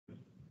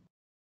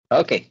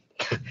Okay.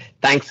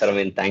 Thanks,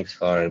 Arvind. Thanks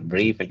for a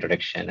brief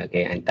introduction.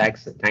 Okay, and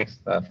thanks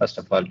first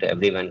of all to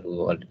everyone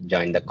who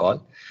joined the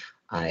call.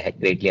 I had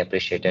greatly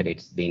appreciated.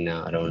 It's been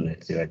around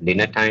it's your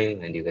dinner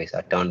time, and you guys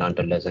are turned on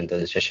to listen to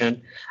the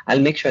session. I'll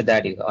make sure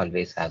that you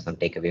always have some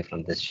takeaway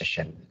from this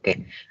session.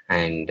 Okay,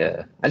 and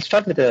I'll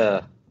start with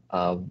uh,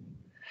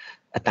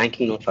 a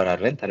thanking note for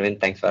Arvind. Arvind,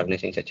 thanks for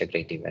organizing such a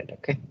great event.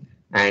 Okay,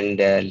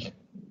 and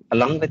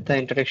along with the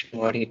introduction,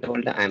 what he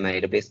told, I'm a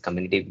AWS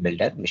community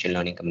builder, machine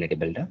learning community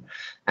builder,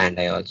 and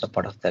I also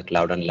part of the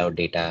Cloud and Loud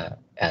Data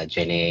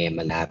Gen AI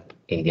ML app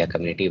India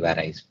community where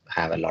I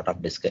have a lot of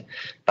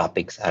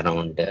topics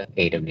around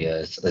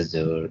AWS,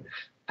 Azure,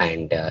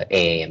 and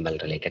AI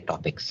ML related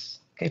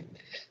topics. Okay,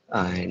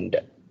 and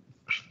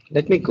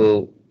let me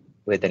go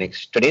with the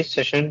next today's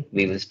session.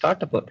 We will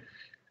start about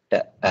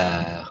the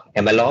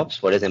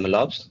MLOps, what is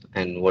MLOps,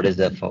 and what are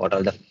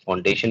the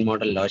foundation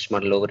model, large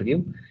model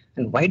overview,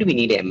 and why do we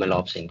need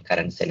MLOps in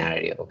current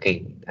scenario?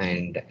 Okay,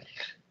 and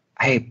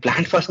I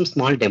planned for some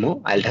small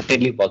demo. I'll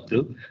definitely walk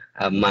through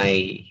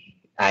my.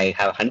 I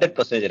have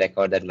 100%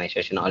 record that my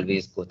session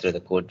always go through the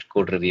code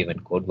review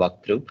and code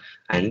walkthrough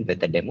and with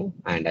the demo,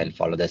 and I'll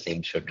follow the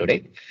same show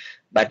today.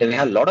 But we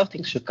have a lot of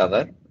things to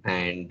cover,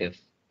 and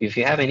if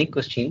you have any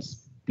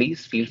questions,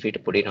 please feel free to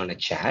put it on a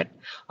chat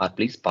or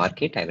please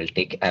park it. I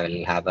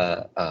will have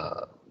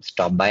a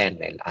stop by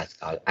and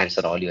I'll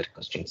answer all your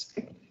questions.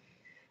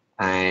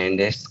 And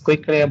just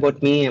quickly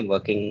about me, I'm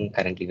working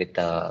currently with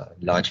a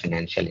large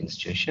financial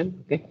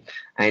institution. Okay,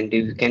 and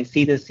you can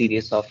see the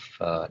series of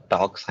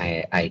talks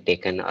I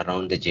taken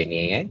around the Gen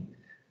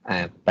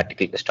AI.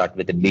 Particularly start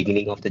with the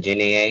beginning of the Gen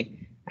AI,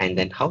 and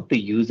then how to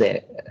use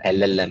a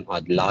LLM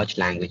or large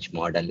language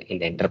model in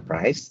the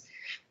enterprise.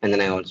 And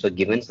then I also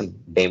given some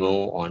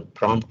demo on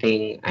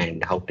prompting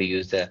and how to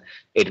use the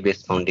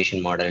AWS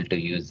Foundation model to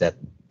use the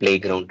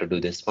playground to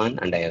do this one.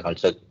 And I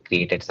also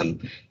created some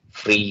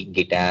free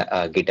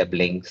GitHub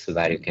links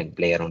where you can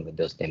play around with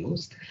those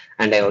demos.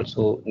 And I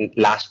also,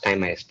 last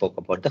time I spoke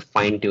about the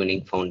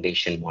fine-tuning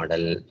foundation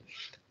model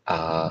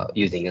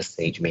using a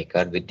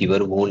SageMaker with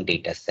your own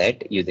data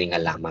set using a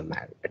Llama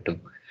 2.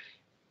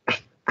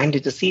 And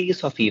it's a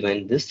series of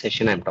events. This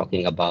session I'm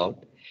talking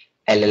about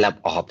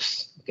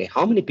LLMops. Okay,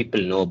 how many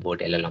people know about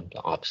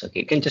LLMops?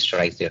 Okay, you can just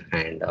raise your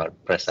hand or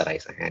press a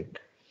raise a hand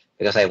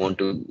because I want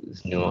to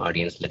know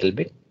audience a little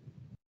bit.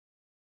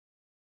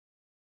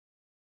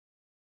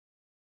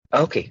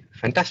 Okay,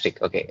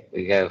 fantastic. Okay,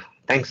 we have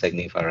thanks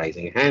Agni for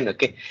raising your hand.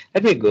 Okay,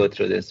 let me go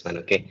through this one.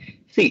 Okay,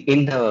 see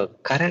in the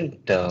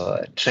current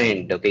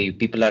trend, okay,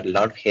 people are a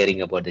lot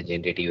hearing about the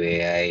generative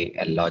AI,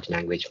 a large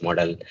language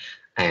model,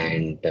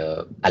 and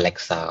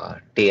Alexa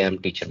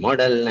TM teacher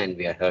model, and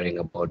we are hearing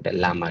about the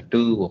Llama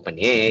 2,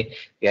 OpenAI.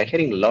 We are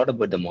hearing a lot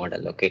about the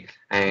model. Okay,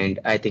 and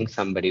I think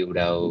somebody would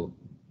have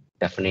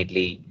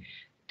definitely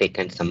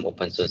taken some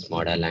open source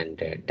model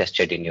and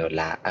tested in your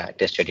lab,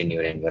 tested in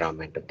your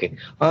environment, okay?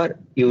 Or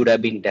you would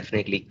have been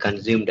definitely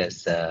consumed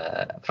as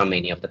from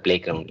any of the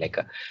playground like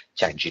a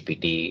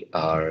ChatGPT,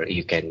 or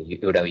you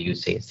would have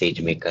used a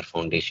SageMaker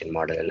foundation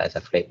model as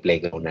a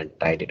playground and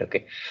tried it,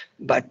 okay?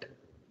 But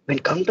when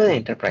come to the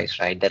enterprise,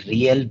 right, the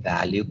real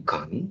value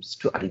comes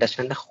to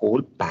understand the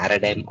whole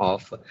paradigm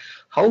of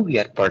how we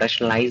are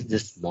productionalize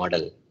this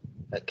model,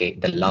 okay,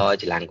 the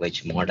large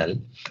language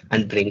model,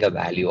 and bring a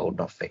value out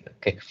of it,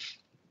 okay?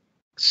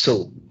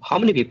 So, how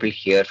many people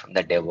here from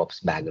the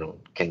DevOps background?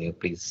 Can you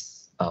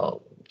please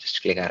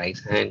just click a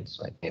raise hand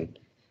so I can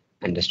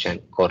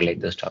understand,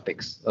 correlate those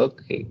topics?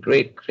 Okay,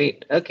 great,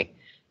 great. Okay,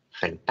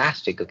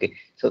 fantastic. Okay,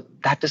 so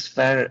that is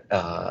where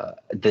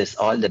this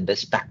all the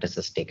best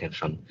practices taken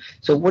from.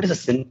 So, what is a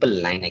simple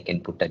line I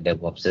can put at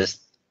DevOps is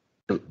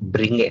to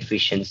bring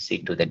efficiency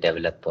to the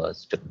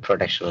developers to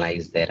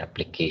productionalize their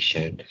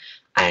application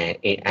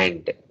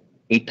and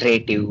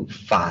iterative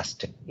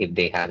fast. If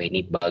they have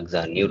any bugs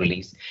or new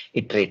release,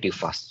 iterative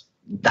fast.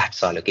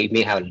 That's all. Okay, you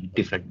may have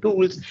different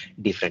tools,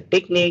 different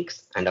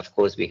techniques, and of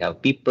course we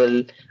have people,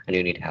 and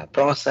you need to have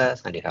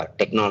process, and you have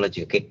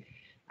technology. Okay,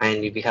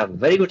 and we have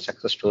very good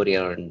success story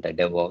on the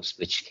DevOps,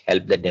 which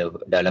help the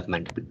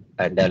development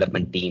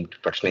team to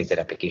personalize their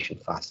application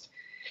fast.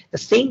 The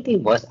same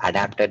thing was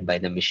adapted by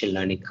the machine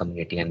learning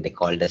community, and they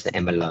called us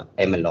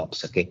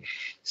MLOps. Okay,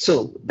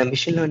 so the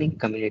machine learning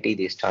community,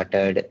 they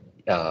started.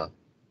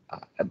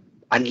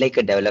 Unlike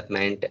a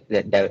development,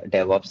 the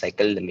DevOps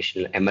cycle, the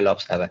machine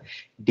MLOps have a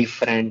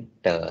different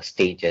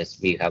stages.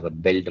 We have a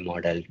build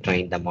model,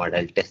 train the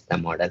model, test the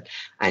model,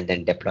 and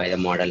then deploy the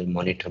model,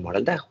 monitor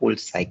model. The whole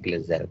cycle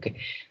is there. Okay,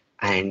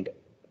 and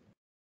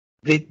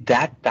with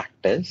that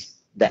practice,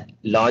 the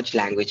large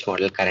language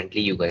model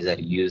currently you guys are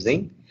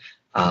using,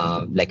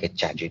 like a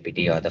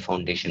ChatGPT or the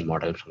foundation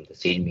model from the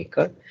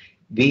SageMaker,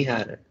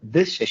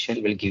 this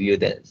session will give you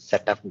the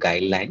set of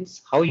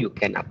guidelines how you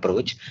can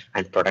approach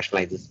and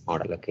productionize this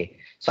model. Okay,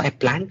 so I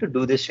plan to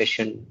do this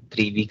session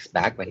 3 weeks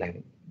back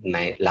when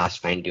my last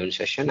fine tune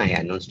session I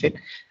announced it,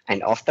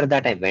 and after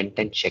that I went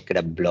and checked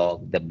the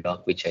blog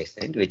which I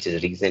sent, which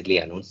is recently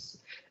announced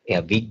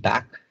a week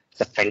back.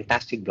 It's a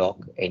fantastic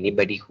blog.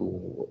 Anybody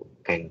who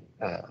can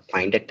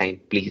find a time,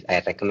 please,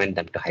 I recommend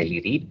them to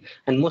highly read.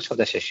 And most of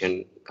the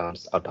session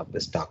comes out of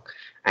this talk.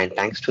 And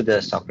thanks to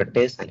the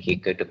Socrates, and he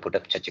could to put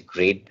up such a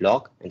great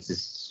blog. And this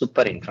is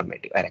super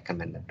informative. I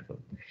recommend that to.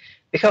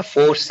 We have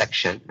 4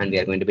 sections, and we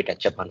are going to be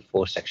touch upon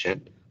 4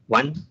 sections.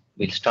 One,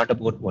 we'll start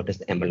about what is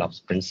the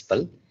MLOps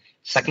principle.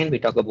 Second, we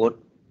talk about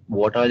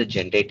what are the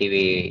generative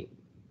AI,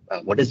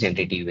 what is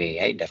generative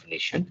AI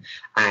definition,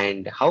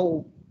 and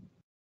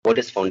what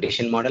is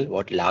foundation model,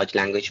 what large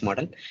language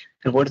model,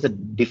 and what is the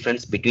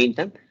difference between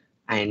them,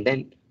 and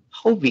then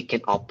how we can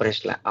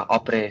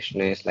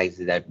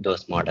operationalize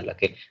those model.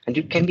 Okay, and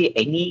it can be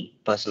any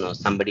person, or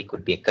somebody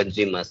could be a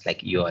consumer,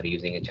 like you are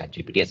using a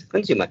ChatGPT as a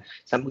consumer.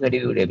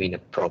 Somebody would have been a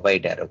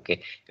provider.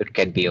 Okay, it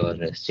can be your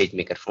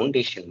SageMaker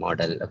foundation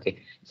model. Okay,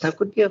 some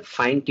could be a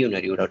fine tuner.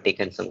 You would have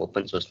taken some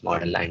open source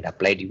model and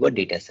applied your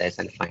data sets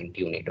and fine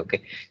tune it.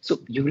 Okay, so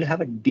you will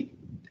have a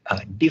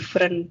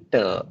different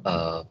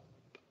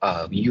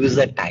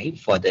user type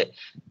for the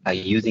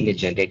using a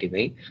generative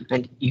AI,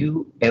 and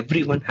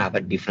everyone have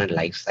a different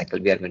life cycle.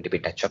 We are going to be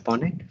touch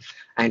upon it,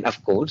 and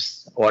of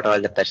course what are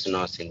the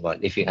personas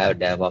involved. If you have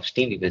DevOps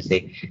team, we will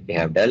say we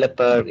have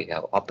developer, we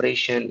have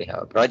operation, we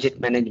have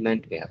project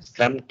management, we have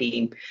Scrum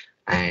team,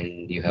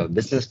 and you have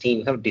business team.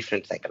 You have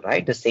different cycle,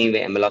 right? The same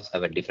way MLOps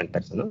have a different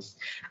personas,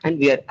 and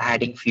we are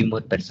adding few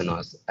more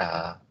personas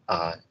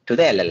to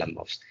the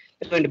LLMops.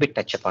 We're going to be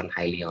touch upon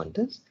highly on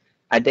this.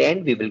 At the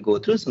end, we will go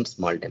through some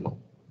small demo.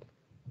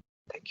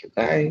 Thank you,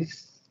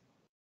 guys.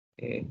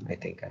 Okay, I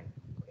think I'm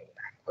going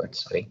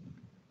backwards. Sorry.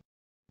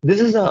 This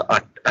is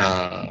what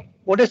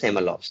is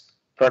MLOps?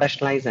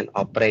 Productionize and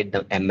operate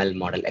the ML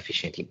model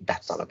efficiently.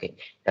 That's all. Okay.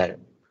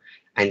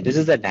 And this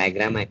is the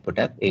diagram I put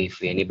up.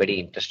 If anybody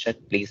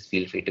interested, please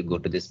feel free to go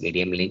to this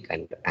Medium link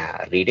and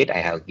read it. I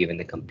have given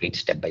the complete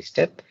step by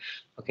step.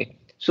 Okay.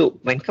 So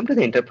when come to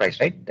the enterprise,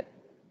 right?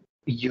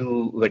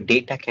 Your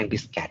data can be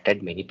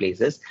scattered many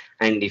places,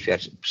 and if you're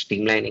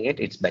streamlining it,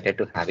 it's better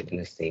to have it in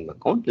the same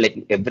account. Let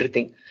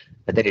everything,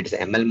 whether it's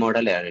an ML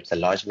model or it's a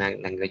large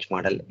language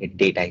model,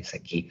 data is a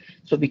key.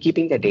 So be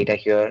keeping the data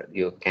here.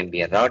 You can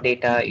be a raw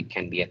data, it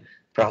can be a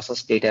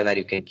process data where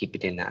you can keep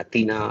it in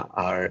Athena,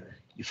 or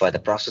for the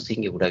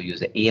processing you would have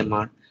used the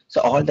EMR. So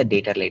all the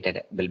data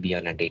related will be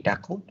on a data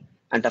account,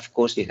 and of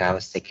course you have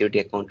a security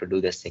account to do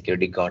the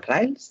security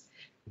guardrails.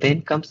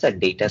 Then comes the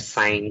data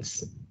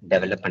science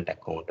development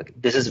account. Okay.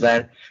 This is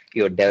where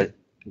your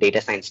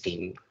data science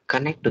team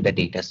connect to the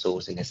data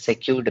source in a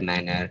secured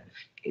manner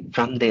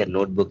from their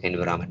notebook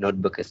environment.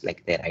 Notebook is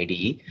like their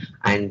IDE,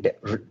 and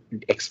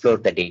explore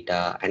the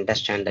data,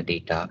 understand the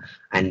data,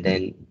 and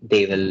then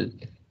they will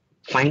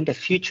find a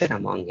feature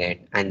among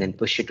it and then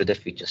push it to the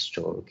feature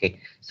store. Okay,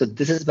 so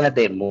this is where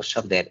most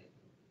of their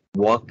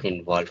work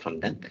involved from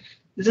them.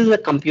 This is a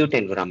compute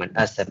environment.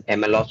 As an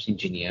MLOps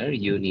engineer,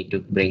 you need to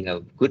bring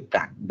a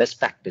best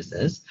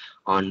practices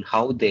on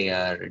how they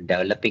are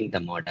developing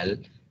the model,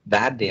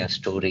 where they are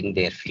storing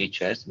their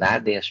features, where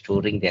they are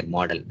storing their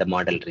model, the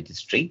model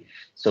registry.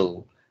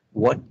 So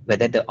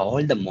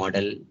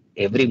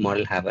every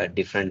model have a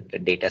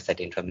different data set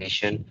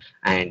information,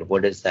 and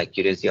what is the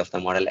accuracy of the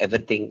model,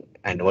 everything,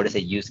 and what is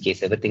the use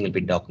case, everything will be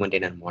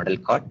documented in a model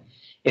code.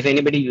 If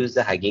anybody use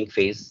the Hugging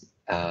Face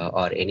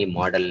or any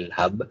model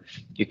hub,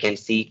 you can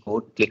see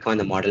code, click on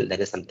the model.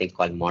 There is something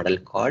called model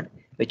code,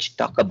 which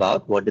talk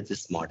about what is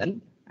this model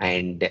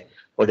and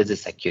what is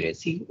this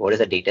accuracy, what is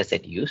the data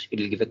set used. It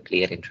will give a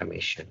clear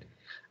information.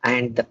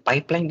 And the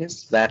pipeline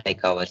is where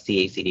like our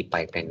CI/CD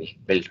pipeline we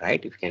build,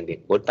 right? It can be a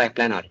code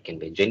pipeline or it can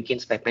be a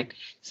Jenkins pipeline.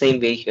 Same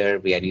way here,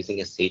 we are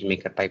using a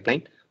SageMaker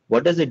pipeline.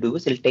 What does it do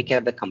is it'll take care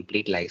of the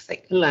complete life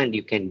cycle, and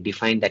you can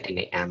define that in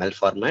a YAML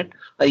format,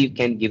 or you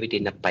can give it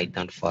in a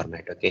Python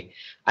format. Okay.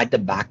 At the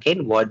back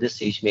end, what the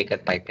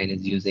SageMaker pipeline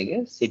is using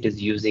is it is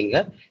using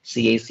a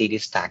CI/CD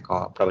stack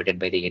provided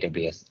by the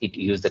AWS. It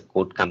uses the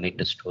code commit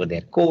to store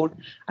their code,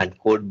 and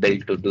code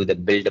build to do the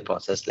build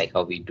process, like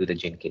how we do the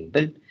Jenkins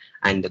build,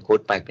 and the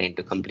code pipeline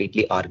to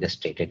completely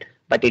orchestrate it.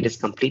 But it is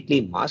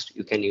completely must.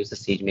 You can use the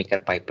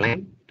SageMaker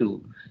pipeline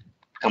to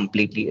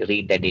completely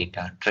read the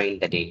data, train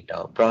the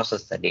data,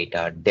 process the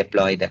data,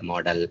 deploy the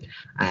model.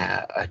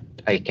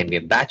 It can be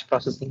a batch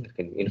processing, it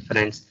can be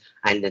inference,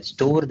 and then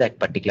store that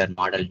particular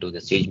model to the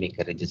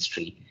SageMaker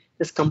registry.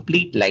 This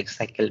complete life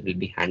cycle will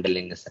be handled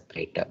in a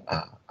separate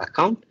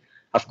account.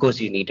 Of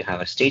course, you need to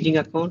have a staging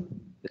account.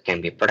 It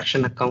can be a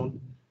production account,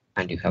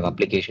 and you have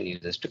application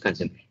users to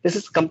consume. This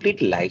is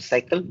complete life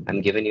cycle. I'm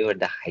giving you at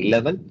the high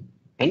level.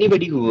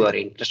 Anybody who are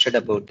interested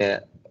about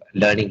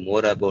learning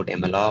more about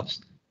MLOps,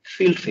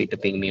 feel free to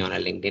ping me on a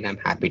LinkedIn. I'm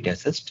happy to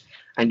assist.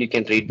 And you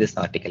can read this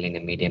article in a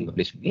Medium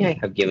published with me. I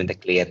have given the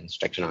clear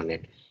instruction on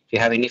it. If you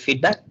have any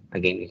feedback,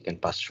 again, you can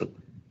pass through.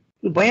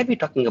 Why are we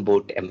talking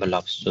about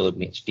MLOps so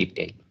much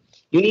detail?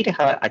 You need to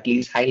have at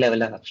least high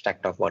level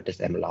abstract of what is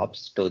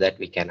MLOps so that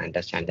we can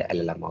understand the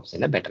LLMops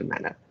in a better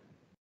manner.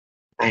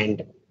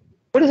 And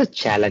what are the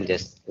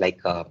challenges? Like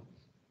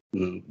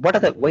what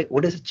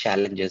is the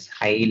challenges,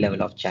 high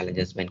level of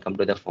challenges when come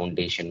to the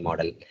foundation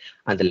model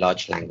and the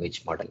large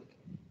language model?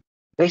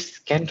 Guys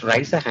can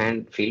raise a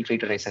hand. Feel free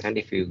to raise a hand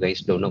if you guys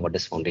don't know what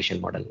is foundation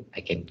model.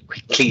 I can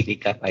quickly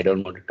recap. I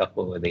don't want to talk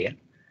over there.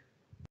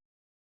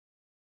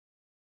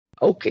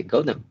 Okay,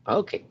 go them.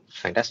 Okay,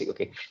 fantastic.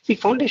 Okay, see,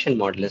 foundation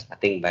model is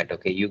nothing but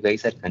okay. You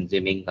guys are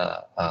consuming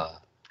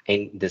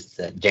in this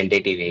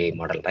generative AI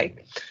model, right?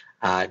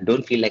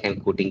 Don't feel like I'm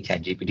quoting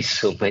ChatGPT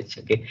so much.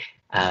 Okay,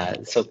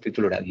 so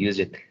people would have used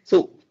it.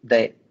 So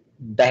the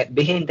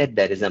behind that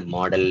there is a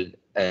model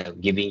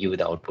giving you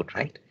the output,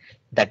 right?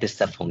 That is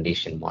the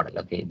foundation model.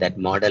 Okay, that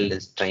model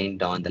is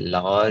trained on the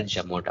large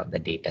amount of the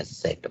data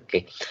set.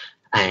 Okay,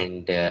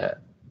 and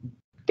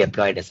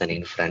deployed as an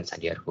inference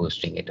and you're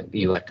hosting it,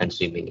 you are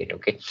consuming it.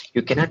 Okay,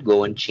 you cannot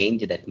go and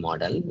change that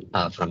model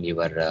from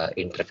your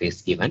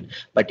interface given,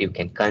 but you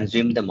can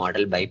consume the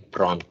model by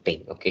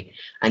prompting. Okay,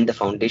 and the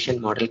foundation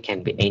model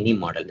can be any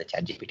model. The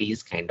ChatGPT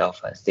is kind of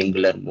a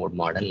singular mode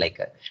model like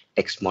a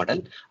text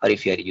model, or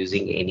if you are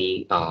using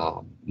any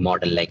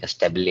model like a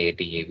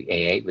stability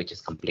AI, which is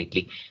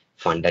completely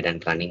funded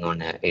and running on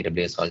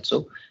AWS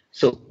also.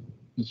 So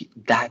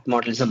that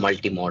model is a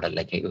multimodal,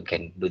 like you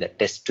can do the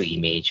text to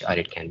image, or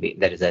it can be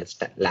there is a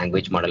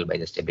language model by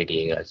the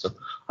stability AI also,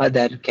 or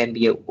there can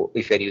be a,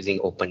 if you're using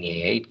open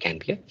AI, it can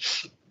be a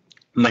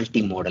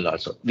multimodal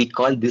also. We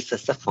call this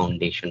as a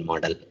foundation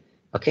model.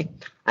 Okay,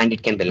 and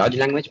it can be large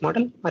language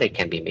model or it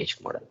can be image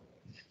model.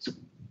 So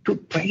to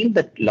train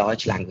that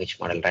large language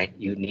model, right,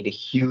 you need a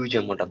huge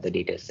amount of the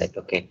data set.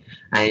 Okay,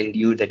 and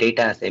the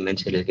data, as I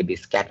mentioned, it can be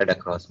scattered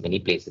across many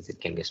places. It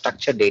can be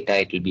structured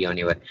data, it will be on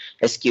your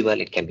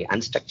SQL, it can be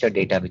unstructured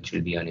data which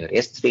will be on your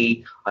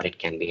S3, or it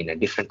can be in a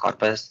different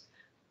corpus.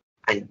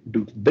 And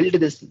to build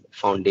this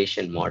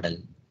foundation model,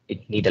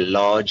 it need a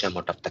large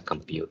amount of the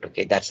compute.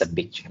 Okay, that's a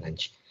big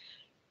challenge.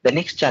 The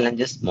next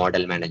challenge is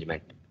model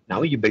management.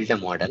 Now you build a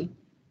model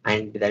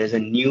and there is a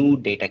new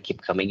data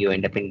keep coming. You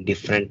end up in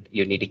different,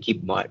 you need to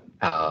keep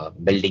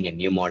building a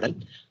new model.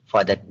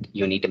 For that,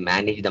 you need to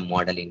manage the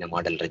model in a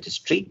model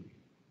registry.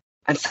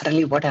 And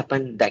suddenly what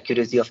happened? The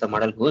accuracy of the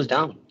model goes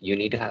down. You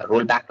need to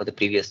roll back to the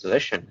previous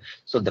version.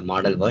 So the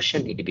model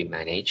version need to be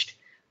managed.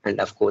 And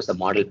of course, the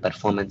model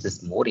performance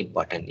is more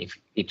important. If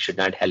it should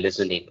not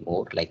hallucinate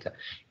more, like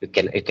you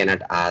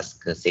cannot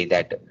ask, say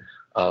that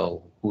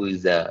who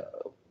is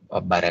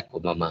Barack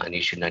Obama, and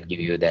it should not give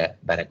you the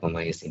Barack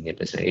Obama is Indian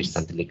president. It's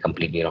something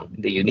completely wrong.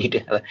 You need to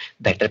have a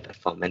better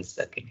performance.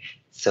 Okay,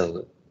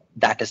 so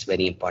that is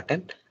very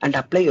important. And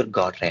apply your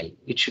guardrail.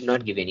 It should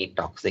not give any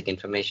toxic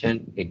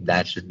information.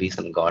 There should be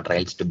some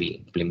guardrails to be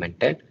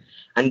implemented.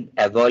 And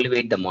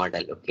evaluate the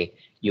model. Okay,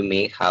 you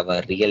may have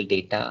a real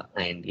data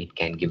and it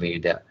can give you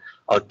the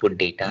output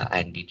data,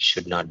 and it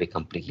should not be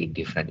completely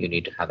different. You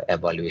need to have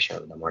evaluation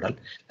of the model.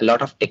 A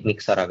lot of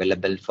techniques are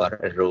available for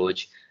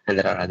Roge, and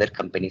there are other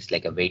companies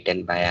like a weight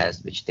and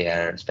bias, which they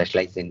are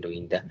specialized in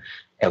doing the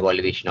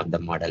evaluation of the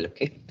model.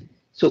 Okay,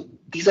 so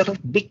these are the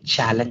big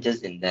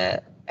challenges in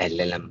the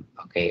LLM.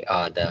 Okay,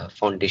 the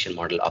foundation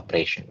model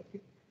operation.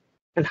 Okay?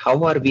 And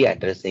how are we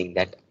addressing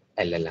that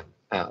LLM?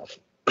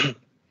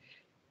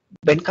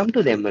 When come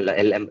to the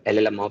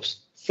LLMops,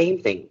 same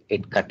thing.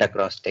 It cut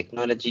across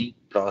technology,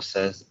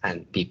 process,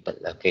 and people.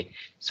 Okay,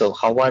 so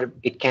how are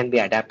it can be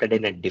adapted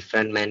in a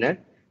different manner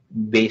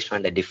based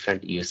on the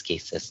different use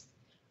cases.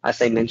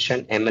 As I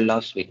mentioned,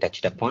 MLOps we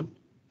touched upon.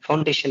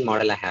 Foundation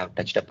model I have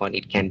touched upon.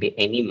 It can be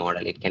any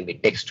model. It can be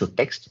text to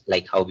text,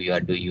 like how we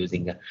are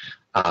using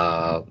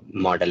a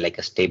model like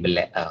a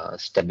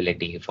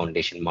stability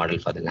foundation model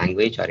for the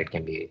language, or it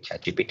can be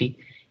ChatGPT.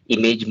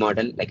 Image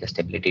model like a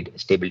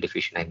stable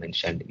diffusion I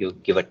mentioned. You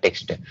give a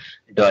text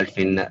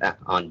dolphin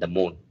on the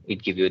moon.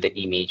 It give you the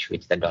image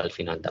which the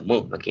dolphin on the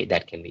moon. Okay,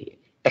 that can be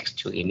text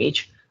to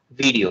image.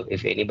 Video,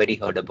 if anybody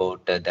heard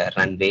about the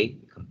Runway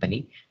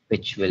company,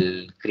 which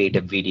will create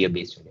a video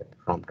based on your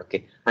prompt.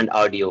 Okay, and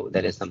audio,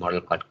 there is a model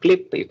called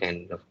Clip. You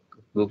can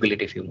Google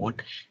it if you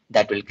want.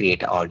 That will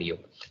create audio.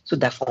 So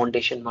the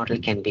foundation model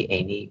can be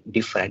any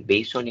different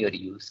based on your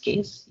use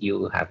case.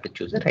 You have to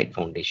choose the right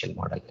foundation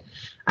model.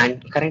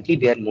 And currently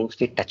we are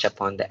mostly touch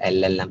upon the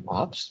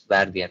LLMops,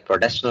 where we are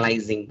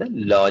productionalizing the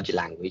large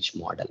language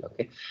model.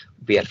 Okay,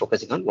 we are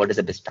focusing on what is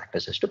the best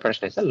practices to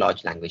productionize a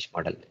large language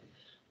model.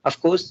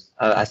 Of course,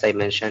 as I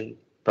mentioned,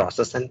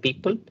 process and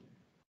people.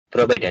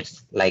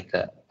 Providers like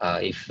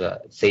if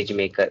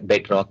Sagemaker,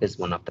 Bedrock is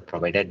one of the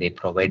provider. They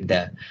provide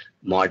the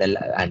model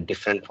and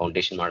different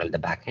foundation model the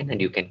backend, and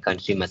you can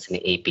consume as an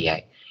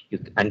API.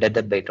 Under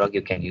the Bedrock,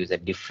 you can use a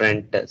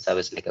different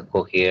service like a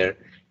Cohere.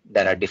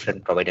 There are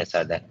different providers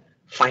are there.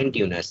 Fine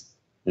tuners.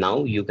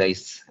 Now you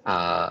guys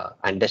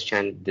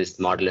understand this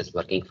model is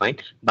working fine,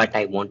 but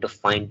I want to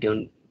fine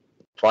tune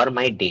for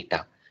my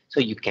data. So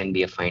you can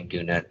be a fine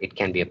tuner. It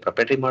can be a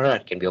proprietary model, or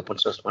it can be open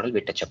source model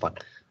we touch upon,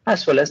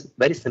 as well as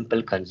very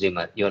simple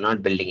consumer. You're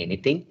not building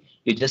anything.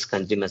 You just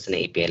consume as an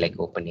API like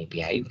open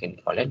API. You can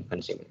call it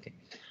consume it.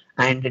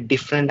 And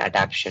different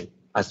adaptation,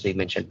 as we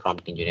mentioned,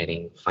 prompt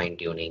engineering, fine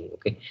tuning.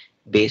 Okay,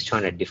 based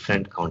on a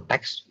different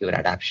context, your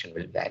adaptation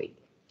will vary.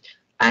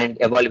 And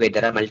evaluate,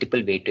 there are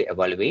multiple ways to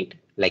evaluate,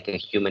 like a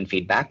human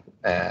feedback,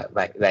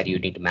 where you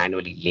need to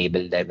manually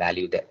label the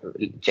value,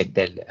 check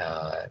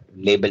the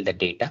label the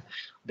data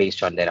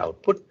based on their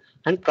output.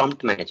 And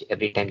prompt manage,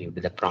 every time you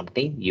do the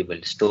prompting, you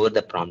will store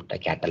the prompt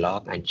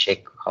catalog and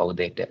check how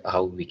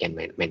we can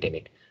maintain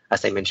it.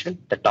 As I mentioned,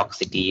 the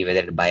toxicity, whether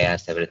it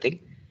bias, everything.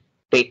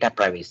 Data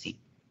privacy,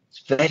 it's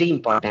very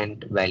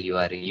important. While you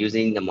are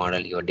using the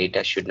model, your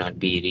data should not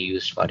be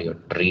reused for your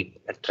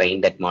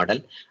train that model,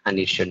 and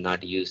it should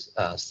not use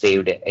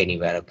saved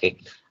anywhere. Okay.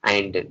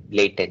 And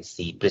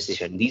latency,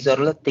 precision, these are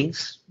all the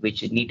things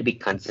which need to be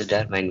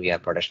considered when we are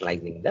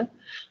productionizing the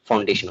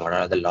foundation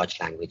model or the large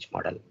language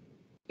model.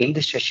 In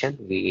this session,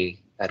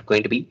 we are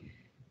going to be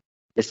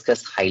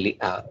discuss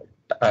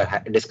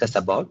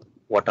about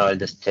what are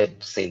the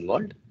steps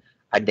involved.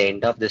 At the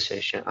end of the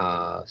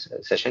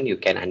session, you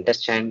can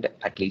understand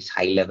at least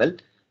high level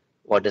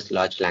what is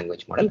large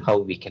language model, how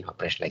we can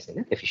operationalize in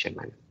an efficient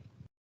manner.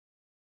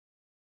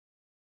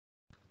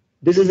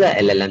 This is a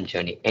LLM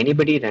journey.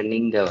 Anybody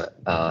running the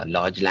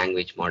large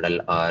language model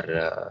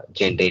or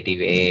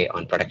generative AI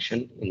on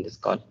production in this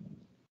call?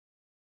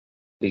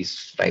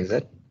 Please raise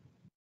it.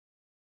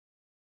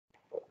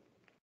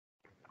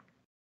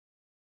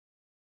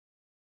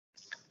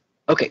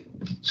 Okay,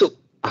 so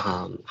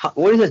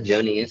what is the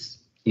journey is,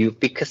 you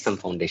pick some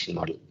foundation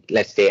model.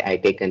 Let's say I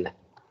take a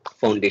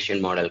foundation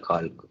model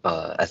called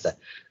as a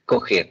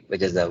Cohere,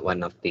 which is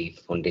one of the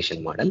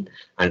foundation model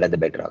under the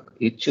bedrock.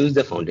 You choose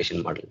the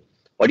foundation model.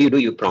 What do?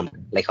 You prompt,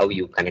 like how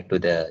you connect to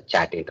the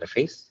chat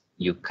interface.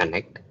 You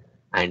connect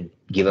and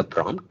give a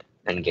prompt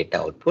and get the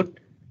output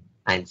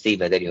and see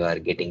whether you are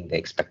getting the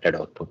expected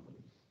output.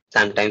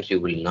 Sometimes you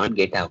will not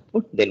get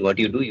output. Then what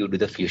you do? You do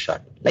the few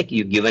shot, like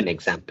you give an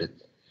example.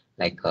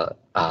 Like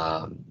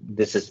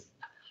this is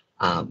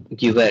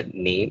give a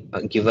name,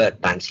 give a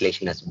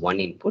translation as one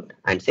input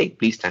and say,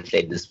 please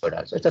translate this word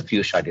also. It's a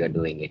few shot you are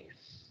doing it.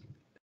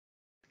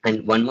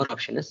 And one more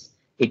option is,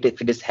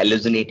 if it is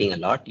hallucinating a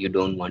lot, you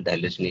don't want the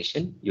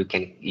hallucination, you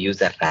can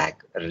use a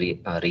RAG,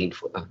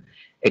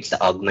 it's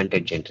the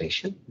augmented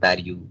generation, where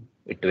you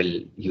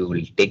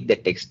will take the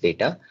text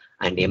data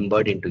and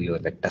embed into your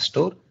vector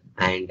store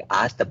and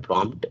ask the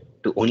prompt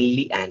to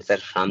only answer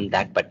from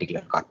that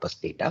particular corpus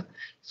data.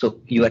 So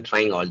you are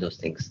trying all those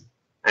things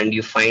and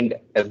you find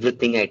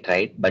everything I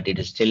tried, but it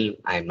is still,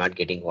 I'm not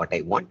getting what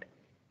I want.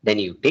 Then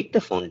you take the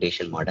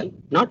foundation model.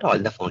 Not all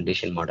the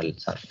foundation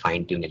models are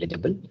fine-tune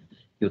eligible.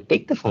 You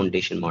take the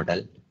foundation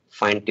model,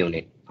 fine-tune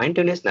it.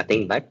 Fine-tune is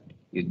nothing but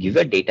you give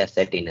a data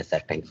set in a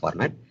certain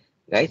format.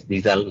 Guys,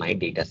 these are my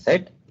data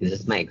set. This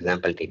is my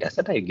example data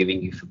set. I'm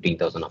giving you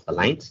 15,000 of the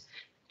lines.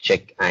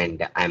 Check,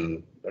 and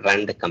I'm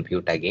run the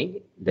compute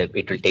again.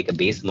 It will take a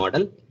base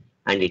model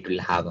and it will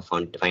have a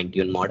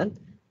fine-tuned model,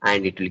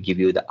 and it will give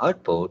you the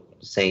output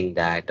saying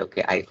that,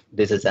 okay,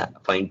 this is a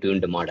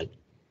fine-tuned model.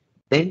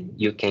 Then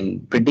you can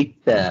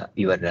predict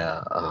your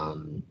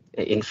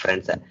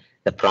inference,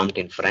 the prompt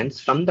inference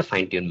from the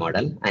fine-tuned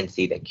model and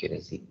see the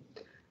accuracy.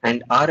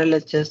 And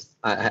RLHS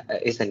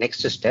is the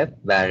next step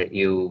where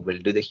you will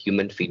do the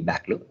human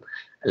feedback loop.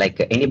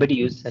 Like anybody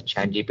use a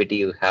chat GPT,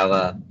 you have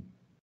a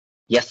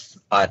yes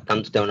or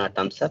thumbs down or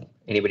thumbs up.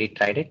 Anybody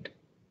tried it?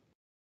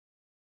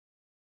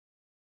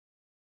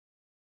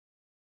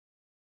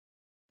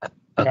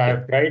 Okay.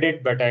 I've tried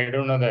it, but I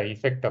don't know the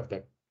effect of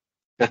that.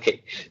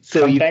 Okay,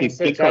 so sometimes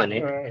if you click on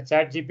it,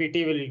 chat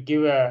GPT will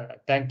give a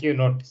thank you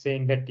note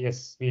saying that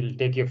yes, we'll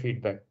take your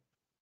feedback.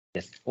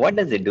 Yes, what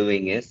does it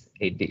doing is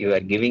you are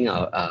giving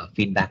a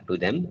feedback to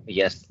them.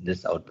 Yes,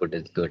 this output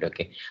is good.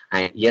 Okay,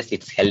 and yes,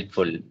 it's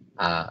helpful.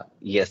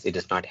 Yes, it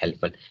is not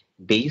helpful.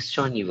 Based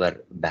on your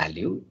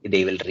value,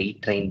 they will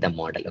retrain the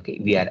model.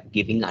 Okay, we are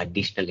giving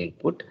additional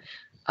input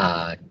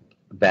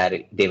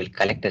where they will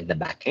collect at the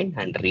backend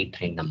and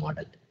retrain the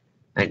model.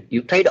 And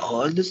you tried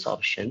all these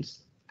options.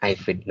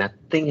 If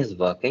nothing is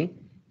working,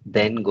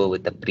 then go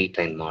with the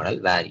pre-trained model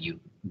where you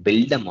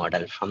build the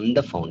model from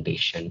the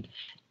foundation.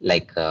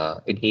 Like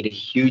it need a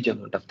huge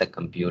amount of the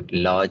compute,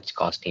 large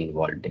cost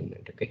involved in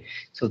it. Okay,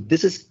 so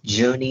this is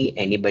journey.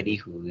 Anybody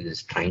who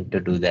is trying to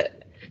do the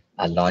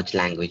large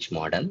language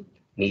model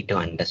need to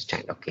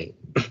understand. Okay,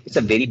 it's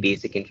a very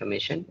basic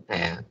information.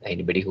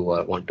 Anybody who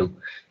want to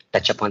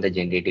touch upon the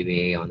generative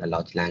AI on the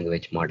large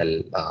language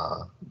model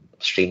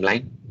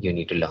streamline, you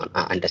need to learn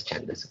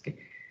understand this. Okay,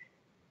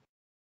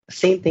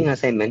 same thing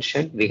as I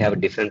mentioned, we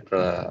have different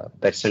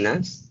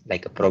personas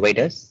like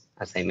providers,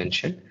 as I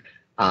mentioned,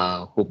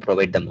 who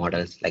provide the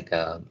models like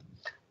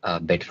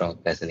bedrock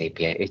as an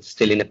API. It's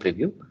still in a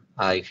preview.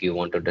 If you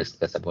want to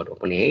discuss about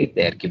OpenAI,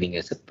 they are giving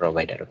us a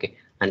provider. Okay,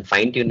 and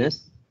fine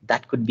tuners,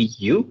 that could be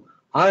you,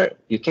 or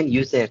you can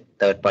use a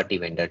third-party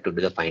vendor to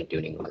do the fine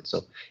tuning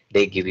also.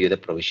 They give you the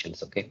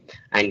provisions. Okay,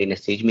 and in a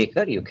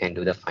SageMaker, you can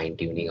do the fine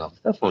tuning of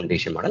the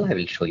foundation model. I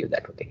will show you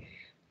that. Okay,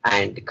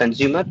 and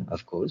consumer,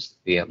 of course,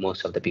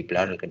 most of the people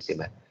are on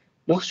consumer.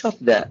 Most of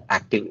the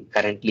active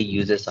currently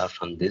users are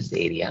from this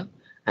area,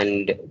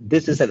 And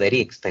this is a very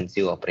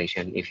expensive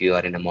operation. If you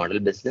are in a model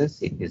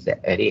business, it is a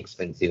very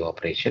expensive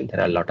operation. There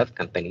are a lot of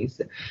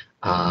companies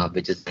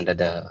which is under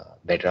the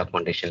bedrock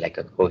foundation, like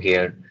a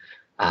Cohere,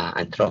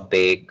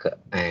 Anthropic,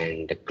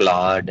 and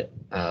Claude.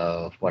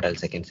 What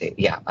else I can say?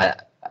 Yeah,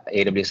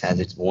 AWS has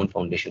its own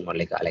foundation model,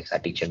 like Alexa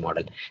teacher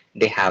model.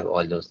 They have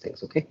all those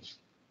things. Okay,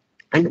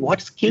 and what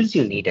skills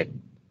you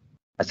needed?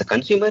 As a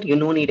consumer, you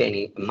don't need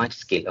any much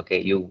skill. Okay,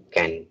 you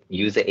can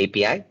use the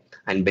API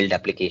and build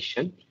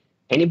application.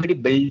 Anybody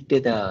built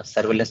the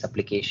serverless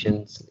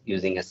applications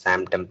using a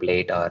SAM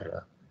template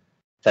or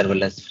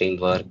serverless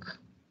framework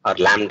or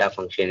Lambda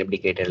function? Anybody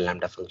created a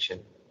Lambda function?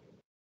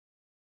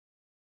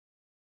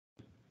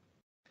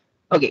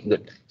 Okay,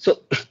 good.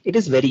 So it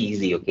is very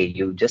easy. Okay,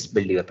 you just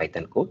build your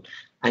Python code,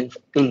 and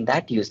in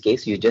that use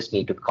case, you just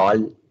need to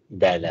call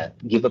the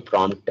give a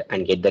prompt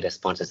and get the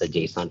response as a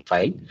JSON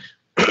file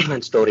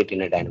and store it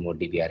in a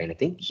DynamoDB or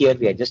anything. Here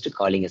we are just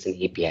calling as an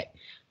API,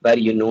 where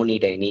you no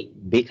need any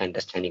big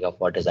understanding of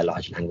what is a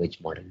large language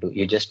model do.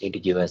 You just need to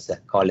give us a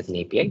call as an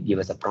API, give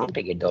us a prompt,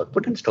 and get the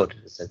output and store the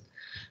result.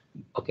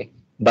 Okay,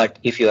 but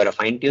if you are a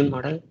fine-tuned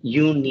model,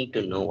 you need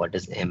to know what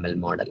is ML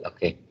model.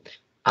 Okay,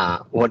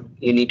 what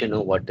you need to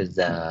know what is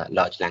a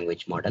large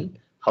language model,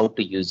 how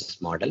to use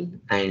this model,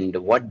 and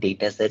what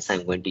data sets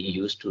I'm going to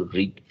use to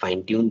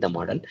fine-tune the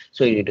model.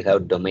 So you need to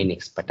have domain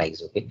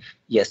expertise. Okay,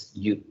 yes,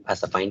 you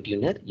as a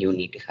fine-tuner, you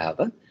need to have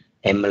a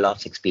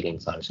MLOps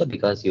experience also,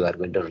 because you are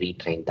going to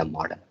retrain the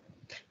model.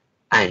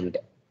 And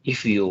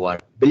if you are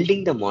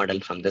building the model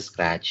from the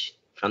scratch,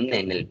 from the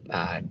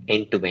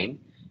end to end,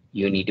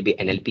 you need to be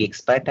NLP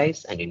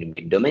expertise, and you need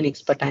to be domain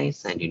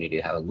expertise, and you need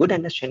to have a good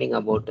understanding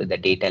about the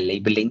data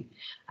labeling,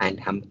 and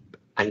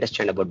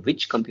understand about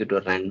which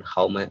computer run,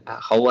 how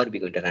are we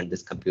going to run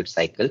this compute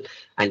cycle,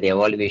 and the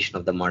evaluation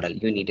of the model.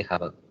 You need to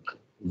have a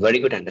very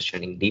good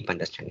understanding, deep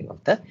understanding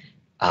of the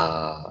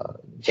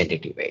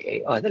generative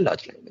AI or the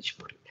large language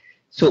model.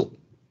 So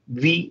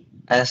we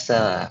as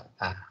a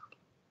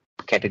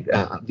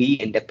we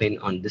end up in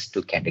on these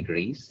two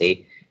categories,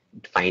 say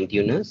fine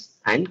tuners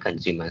and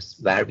consumers,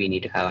 where we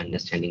need to have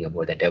understanding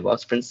about the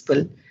DevOps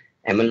principle,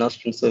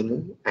 MLOps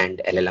principle,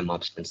 and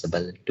LLMops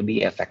principle to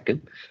be effective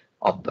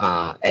of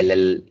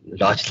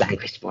large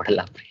language model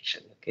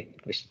operation. Okay.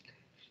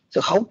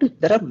 So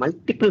there are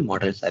multiple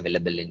models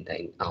available in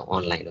the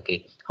online.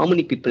 Okay. How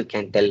many people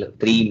can tell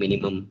three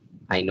minimum?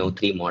 I know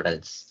three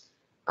models,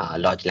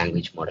 large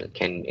language model.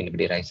 Can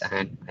anybody raise a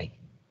hand?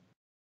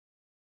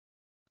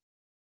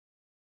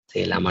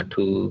 Say Llama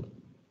 2,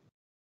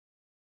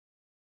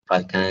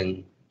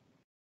 Falcon,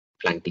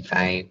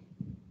 25.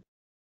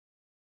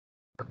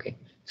 Okay,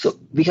 so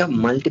we have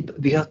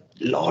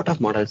lot of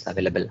models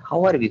available.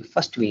 How are we?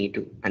 First, we need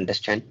to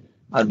understand: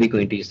 are we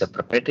going to use the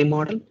proprietary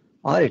model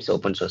or it's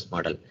open source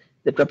model?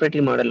 The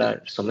proprietary model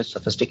are so much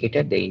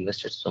sophisticated. They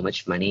invested so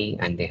much money,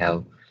 and they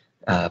have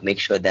make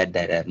sure that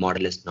the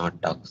model is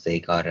not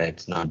toxic or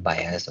it's not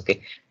biased.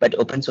 Okay, but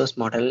open source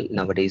model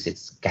nowadays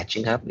it's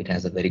catching up. It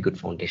has a very good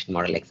foundation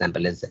model.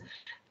 Example is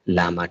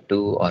Llama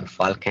 2 or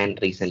Falcon.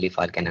 Recently,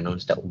 Falcon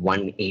announced a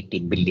 180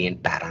 billion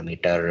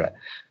parameter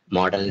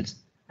models.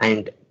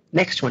 And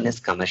next one is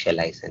commercial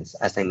license.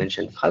 As I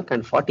mentioned,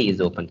 Falcon 40 is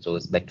open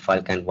source, but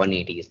Falcon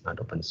 180 is not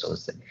open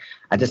source.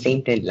 At the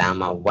same time,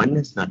 Llama 1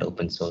 is not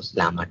open source.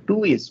 Llama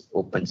 2 is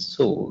open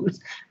source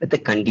with a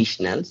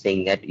conditional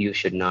saying that you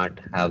should not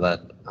have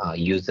a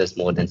users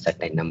more than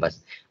certain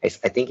numbers. I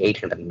think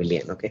 800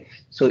 million. Okay,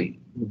 so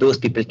those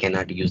people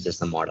cannot use this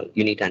as a model.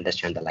 You need to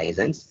understand the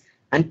license.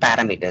 And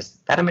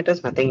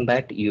parameters nothing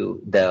but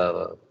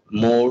the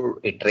more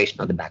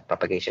iteration of the back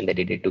propagation that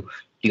you did to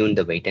tune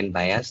the weight and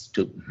bias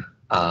to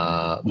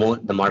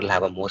the model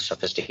have a more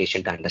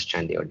sophistication to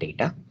understand your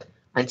data.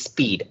 And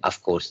speed,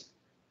 of course,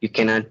 you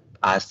cannot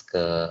ask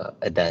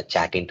the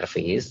chat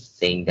interface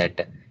saying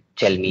that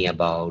tell me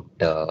about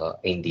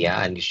India,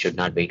 and you should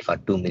not wait for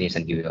 2 minutes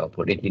and give you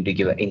output. It need to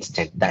give an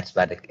instant. That's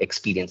where the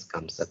experience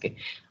comes. Okay,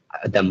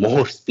 the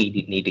more speed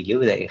you need to give,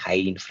 the high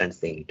inference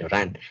they need to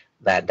run.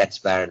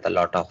 That's where the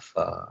lot of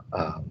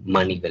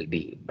money will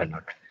be burned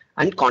out.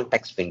 And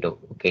context window.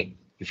 Okay,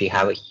 if you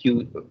have a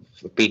huge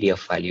PDF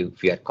file,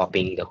 if you are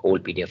copying the whole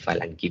PDF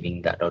file and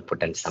giving that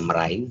output and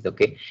summarize,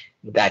 okay,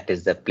 that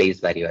is the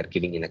place where you are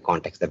giving in a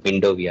context. The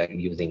window we are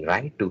using,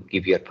 right, to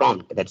give your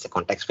prompt, that's a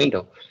context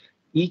window.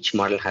 Each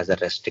model has a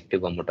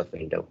restrictive amount of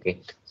window. Okay,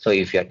 so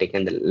if you are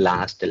taking the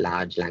last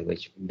large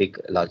language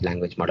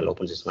model,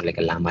 open source one like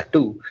a Llama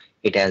 2,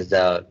 it has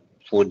a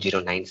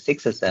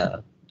 4096 as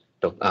a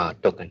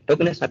token.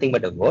 Token is nothing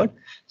but a word.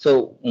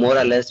 So more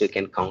or less you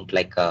can count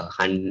like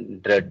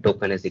 100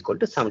 token is equal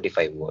to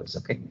 75 words.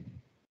 Okay,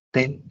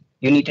 then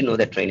you need to know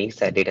the training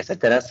set data set.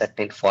 There are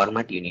certain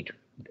format you need to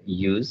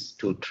use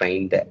to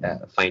train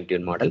the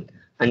fine-tune model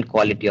and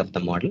quality of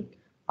the model.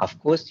 Of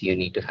course, you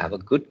need to have a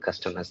good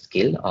customer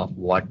skill of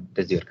what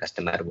does your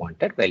customer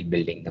wanted while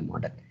building the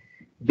model.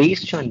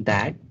 Based on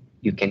that,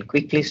 you can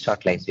quickly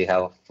start like you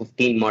have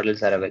 15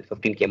 models are available,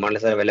 15K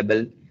models are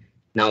available.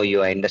 Now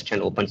you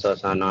understand open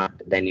source or not,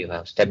 then you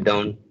have step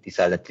down. These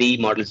are the three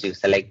models you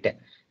select.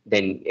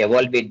 then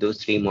evaluate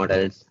those three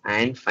models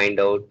and find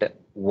out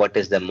what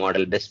is the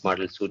best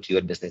model suits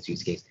your business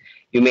use case.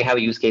 You may have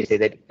a use case say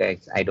that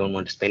guys, I don't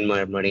want to spend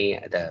more money.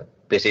 The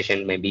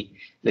precision may be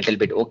little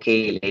bit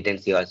okay,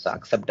 latency also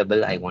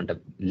acceptable. I want a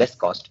less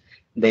cost.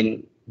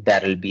 Then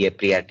there will be a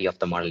priority of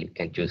the model you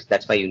can choose.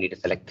 That's why you need to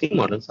select three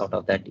models. Out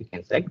of that, you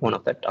can select one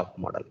of the top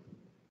model.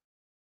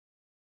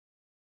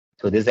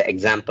 So this is an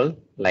example,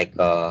 like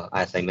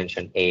as I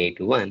mentioned,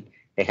 AA21,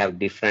 they have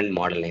different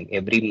model name.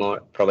 Every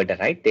provider,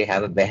 right? They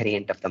have a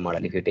variant of the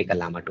model. If you take a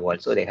Llama 2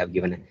 also, they have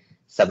given a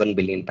 7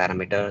 billion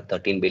parameter,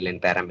 13 billion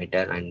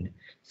parameter, and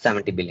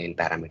 70 billion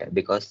parameter,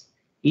 because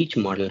each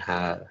model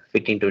have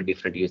fit into a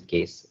different use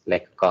case,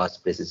 like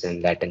cost,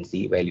 precision,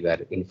 latency, while you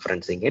are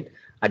inferencing it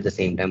at the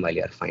same time while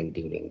you are fine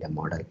tuning the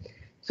model.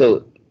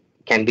 So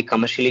can be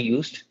commercially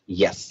used?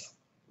 Yes.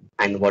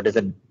 And what is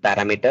the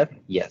parameter?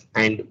 Yes.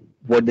 And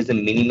what is the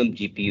minimum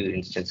GPU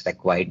instance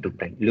required to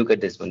train? Look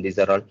at this one. These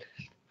are all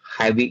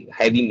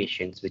heavy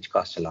machines which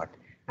cost a lot.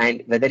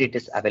 And whether it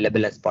is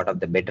available as part of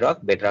the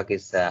Bedrock. Bedrock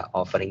is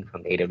offering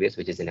from AWS,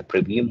 which is in a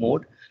preview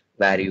mode,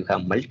 where you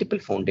have multiple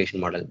foundation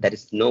model. There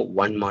is no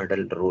one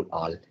model rule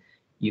all.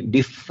 You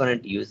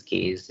different use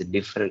case,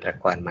 different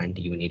requirement,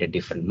 you need a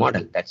different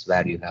model. That's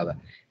where you have a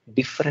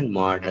different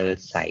model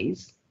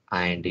size,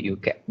 and you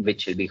can,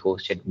 which will be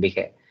hosted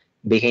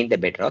behind the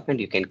Bedrock, and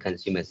you can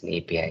consume as an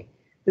API.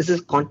 This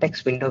is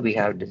context window we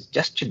have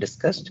just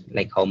discussed,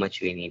 like how much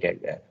we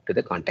needed to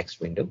the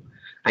context window,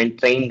 and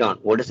trained on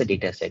what is the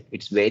data set.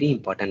 It's very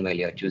important while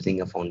you're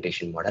choosing a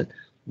foundation model,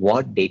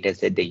 what data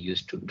set they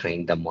use to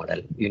train the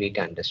model. You need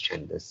to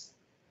understand this.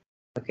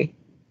 Okay,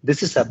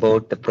 this is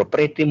about the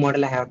proprietary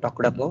model I have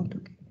talked about.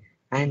 Okay.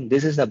 And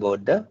this is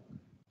about the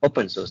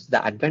open source.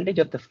 The advantage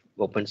of the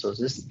open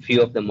source is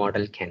few of the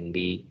model can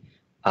be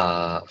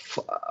fine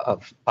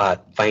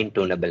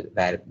tunable,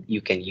 where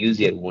you can use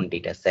your own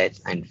data sets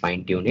and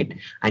fine tune it,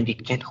 and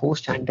it can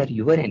host under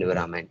your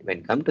environment.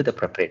 When come to the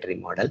proprietary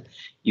model,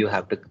 you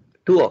have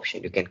two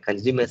options. You can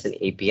consume as an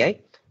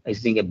API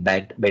using a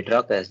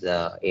Bedrock as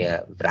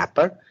a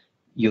wrapper.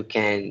 You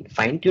can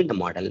fine tune the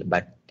model,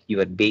 but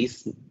your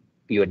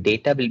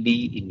data will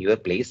be in your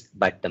place,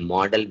 but the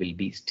model will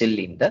be still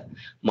in the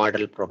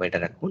model provider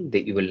account.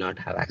 You will not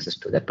have access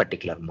to that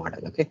particular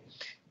model. Okay.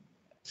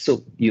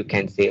 So you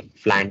can say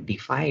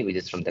Flantify, which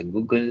is from the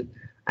Google,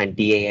 and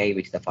DAI,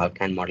 which is the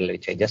Falcon model,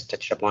 which I just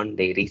touched upon.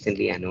 They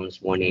recently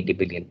announced 180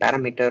 billion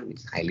parameter, which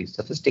is highly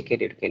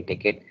sophisticated. You can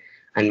take it.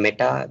 And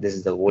Meta, this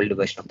is the old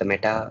version of the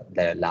Meta,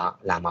 the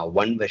Llama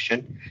 1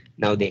 version.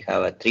 Now they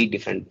have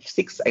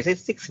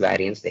six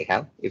variants they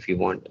have. If you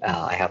want,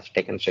 I have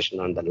taken a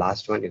session on the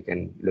last one, you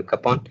can look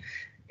upon.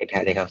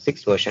 They have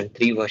 6 versions,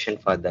 3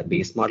 versions for the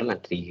base model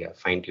and 3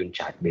 fine-tuned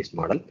chart-based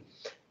model.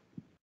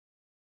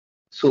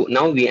 So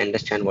now we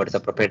understand what is a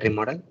proprietary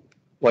model,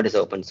 what is the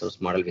open source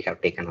model we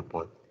have taken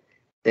upon.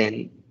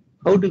 Then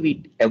how do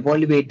we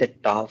evaluate the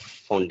top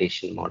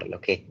foundation model?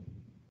 Okay,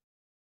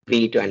 we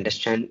need to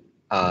understand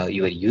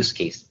your use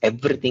case.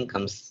 Everything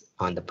comes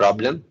on the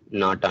problem,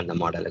 not on the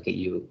model. Okay,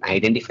 you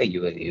identify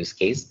your use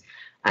case,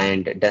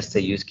 and does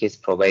the use case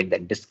provide the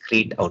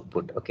discrete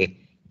output? Okay,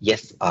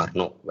 yes or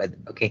no.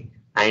 Okay,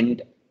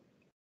 and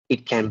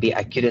it can be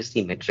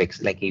accuracy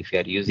metrics. Like if you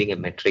are using a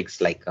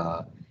metrics like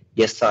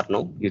yes or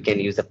no, you can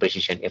use a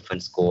precision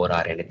F1 score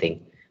or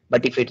anything.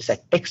 But if it is a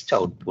text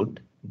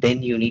output,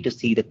 then you need to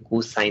see the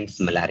cosine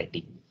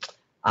similarity.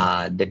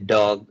 The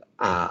dog,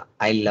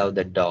 I love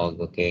the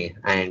dog, okay,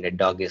 and the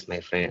dog is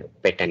my friend,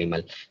 pet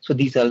animal. So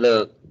these are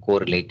the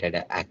correlated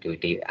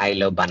activity. I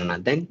love banana,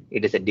 then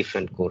it is a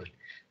different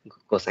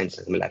cosine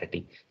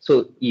similarity.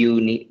 So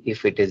you need,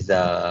 if it is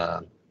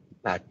a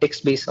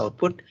text-based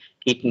output,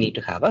 it need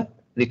to have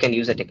we can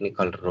use a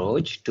technical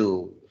ROJ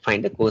to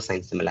find the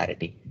cosine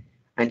similarity.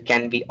 And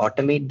can we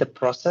automate the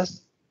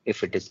process?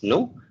 If it is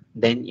no,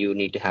 then you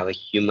need to have a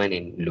human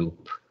in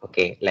loop.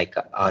 Okay, like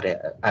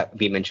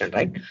we mentioned,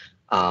 right?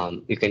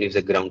 You can use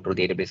a ground truth,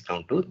 AWS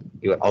ground truth,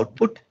 your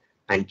output,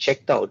 and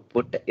check the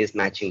output is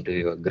matching to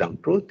your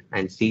ground truth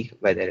and see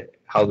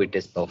how it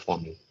is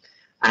performing.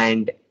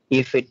 And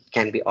if it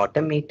can be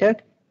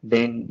automated,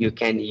 then you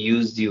can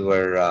use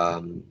your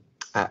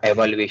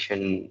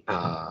evaluation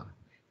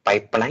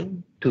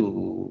pipeline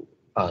to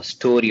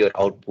store your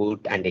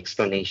output and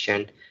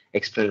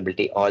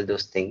explainability, all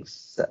those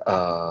things.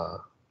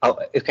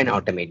 You can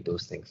automate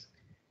those things.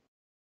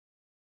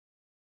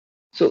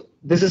 So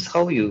this is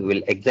how you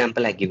will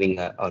example are giving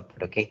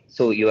output. Okay,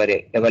 so you are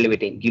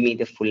evaluating. Give me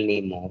the full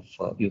name of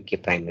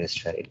UK Prime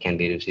Minister. It can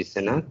be Rishi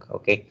Sunak.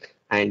 Okay,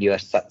 and you are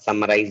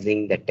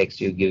summarizing the text.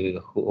 You give a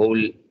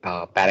whole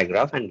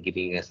paragraph and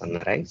giving a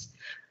summarize,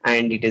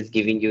 and it is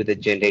giving you the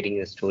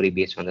generating a story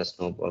based on the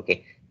snow.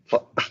 Okay,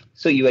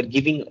 so you are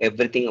giving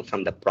everything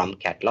from the prompt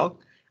catalog,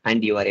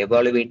 and you are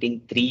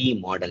evaluating 3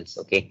 models.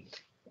 Okay.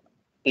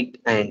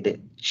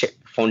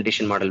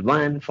 Foundation model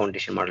 1,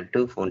 foundation model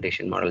 2,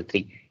 foundation model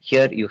 3.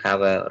 Here you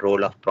have a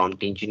role of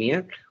prompt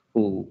engineer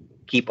who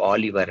keep all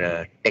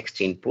your text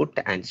input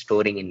and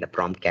storing in the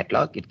prompt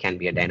catalog. It can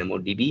be a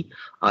DynamoDB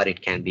or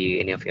it can be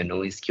any of your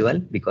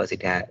NoSQL, because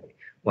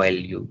while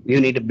you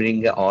need to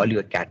bring all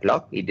your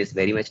catalog. It is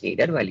very much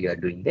needed while you are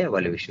doing the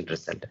evaluation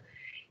result.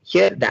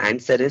 Here the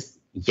answer is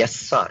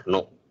yes or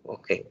no.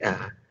 Okay.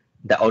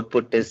 The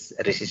output is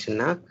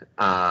Rishishanak,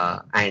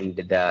 and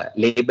the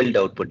labeled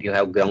output, you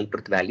have ground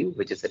truth value,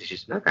 which is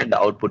Rishishanak, and the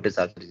output is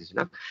also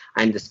Rishishanak,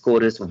 and the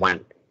score is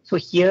 1. So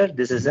here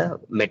this is a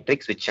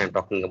matrix which I'm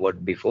talking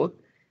about before,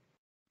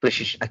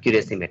 precision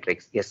accuracy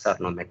metrics, yes or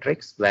no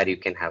metrics, where you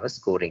can have a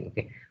scoring.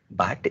 Okay.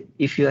 But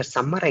if you are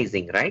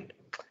summarizing, right,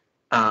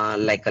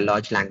 like a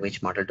large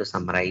language model to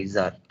summarize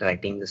or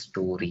writing the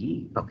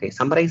story. Okay,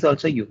 summarize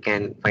also you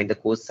can find the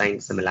cosine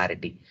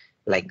similarity,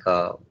 like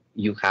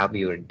you have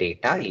your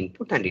data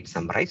input and it's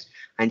summarized,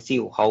 and see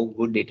how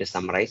good it is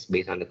summarized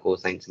based on the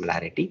cosine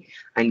similarity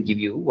and give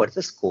you what's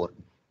the score.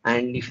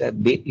 And if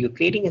you're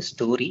creating a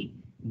story,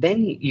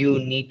 then you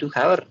need to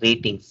have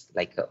ratings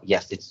like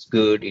yes, it's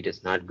good, it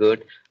is not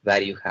good,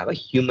 where you have a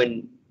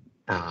human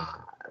uh,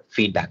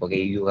 feedback.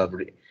 Okay, you have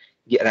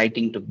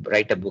writing to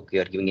write a book,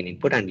 you're giving an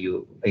input, and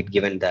you it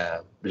given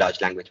the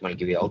large language model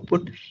give you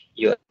output.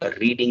 You're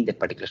reading the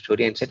particular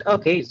story and said,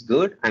 okay, it's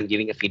good, I'm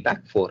giving a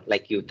feedback for,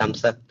 like you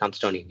thumbs up, thumbs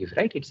down you give,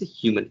 right? It's a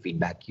human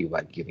feedback you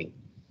are giving.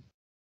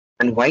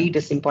 And why it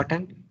is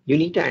important? You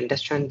need to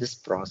understand this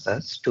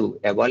process to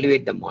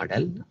evaluate the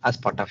model as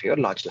part of your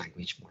large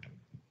language model.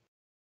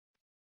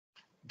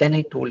 Then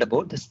I told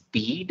about the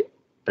speed,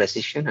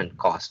 precision, and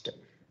cost.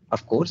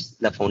 Of course,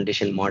 the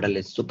foundation model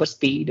is super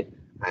speed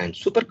and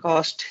super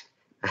cost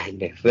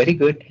and very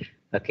good.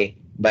 Okay,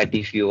 but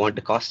if you want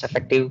to cost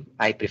effective,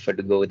 I prefer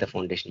to go with the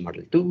foundation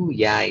model too.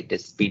 Yeah, it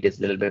is speed is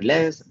a little bit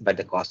less, but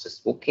the cost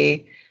is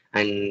okay,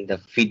 and the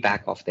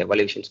feedback of the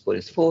evaluation score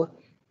is 4.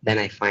 Then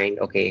I find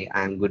okay,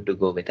 I'm good to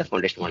go with the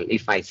foundation model.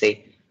 If I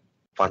say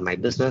for my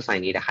business I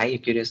need a high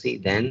accuracy,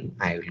 then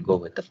I will go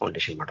with the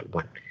foundation model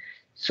 1.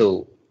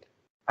 So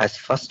as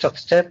first of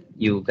step,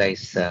 you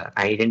guys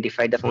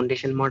identified the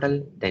foundation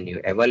model, then you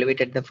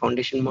evaluated the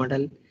foundation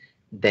model,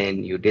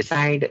 then you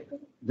decide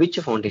which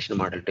foundation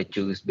model to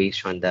choose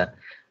based on the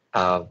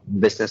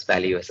business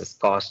value versus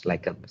cost,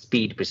 like a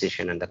speed,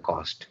 precision, and the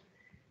cost.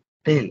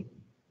 Then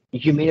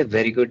you made a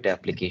very good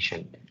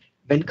application.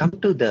 When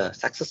come to the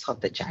success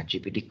of the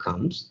ChatGPT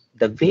comes,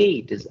 the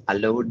way it is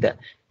allowed the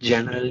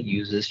general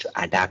users to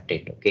adapt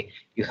it. Okay,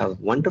 you have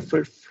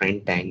wonderful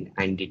front end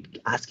and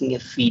it asking a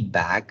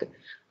feedback.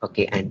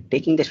 Okay, and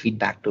taking the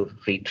feedback to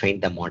retrain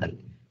the model.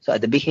 So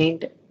at the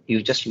behind,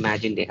 you just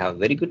imagine they have a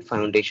very good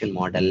foundation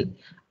model,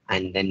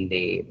 and then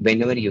they,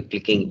 whenever you're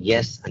clicking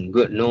yes and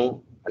good,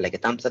 no, like a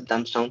thumbs up,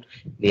 thumbs down,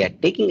 they are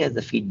taking as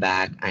the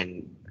feedback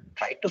and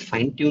try to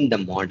fine tune the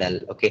model.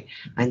 Okay,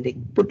 and they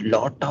put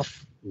lot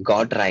of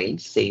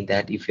guardrails saying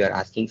that if you're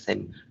asking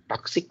some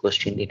toxic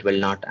question, it will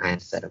not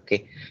answer.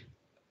 Okay,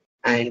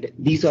 and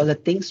these are the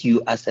things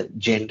you as a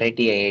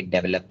generative AI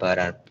developer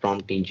or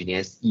prompt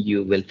engineers,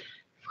 you will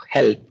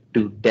help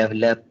to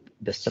develop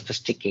the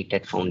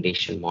sophisticated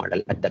foundation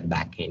model at the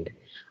back end.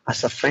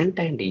 As a front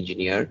end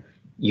engineer,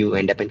 you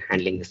end up in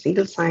handling the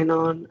single sign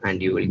on,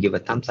 and you will give a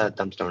thumbs up,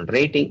 thumbs down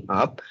rating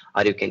up,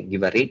 or you can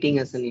give a rating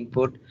as an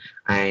input.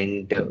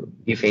 And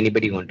if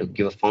anybody want to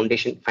give a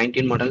foundation fine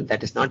tune model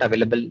that is not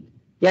available,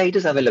 yeah, it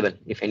is available.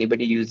 If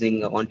anybody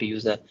want to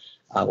use a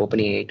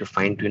OpenAI to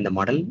fine tune the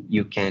model,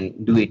 you can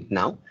do it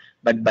now.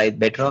 But by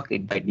bedrock,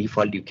 it by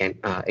default you can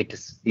it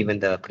is even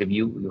the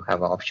preview, you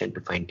have an option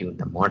to fine tune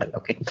the model.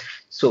 Okay,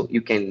 so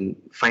you can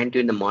fine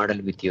tune the model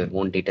with your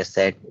own data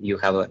set. You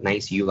have a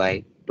nice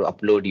UI to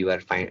upload your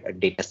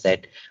data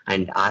set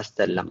and ask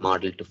the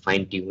model to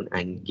fine tune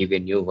and give you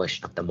a new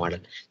version of the model.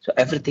 So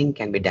everything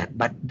can be done,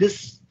 but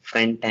this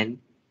front end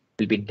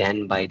will be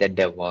done by the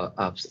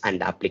DevOps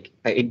and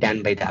it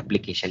done by the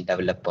application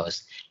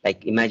developers.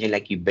 Like imagine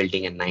like you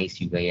building a nice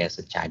UI as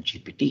a chat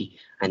GPT,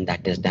 and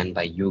that is done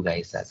by you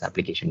guys as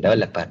application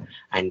developer,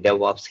 and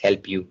DevOps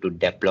help you to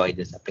deploy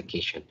this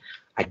application.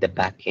 At the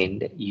back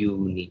end, you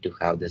need to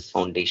have this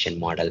foundation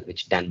model,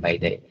 which done by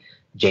the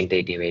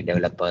generative AI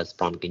developers,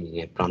 prompt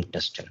engineer, prompt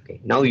tester. Okay,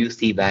 now you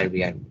see where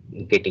we are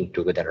getting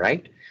together,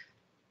 right?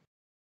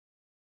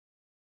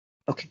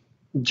 Okay,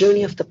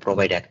 journey of the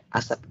provider.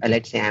 As a,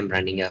 let's say I'm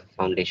running a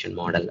foundation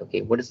model.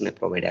 Okay, what is my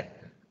provider?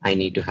 I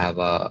need to have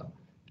a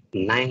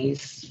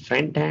nice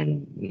front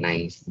end,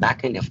 nice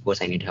back end. Of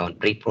course, I need to have a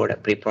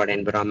pre-prod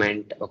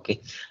environment. Okay,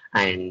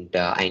 and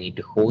I need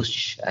to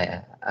host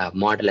a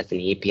model as an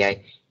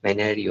API.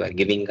 Whenever you are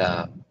giving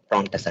a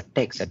prompt as a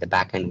text at the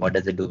back end, what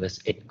does it do is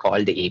it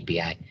call the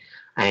API,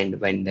 and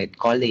when it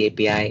call the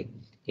API,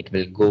 it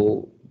will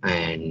go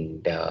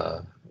and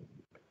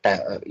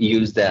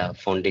use the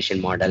foundation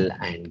model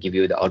and give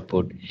you the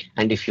output.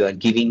 And if you are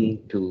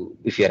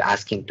if you are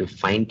asking to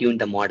fine tune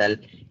the model,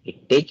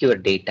 it take your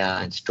data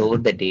and store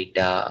the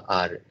data,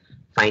 or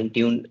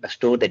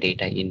store the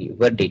data in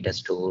your data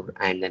store,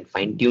 and then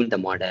fine tune the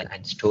model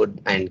and store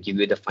and give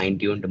you the fine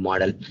tuned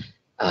model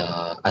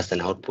as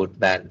an output,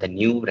 where the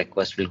new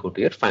request will go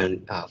to your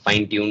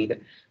fine tuned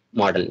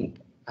model.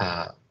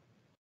 uh,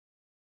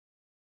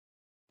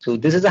 so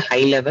this is a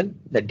high level,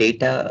 the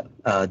data,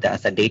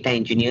 as a data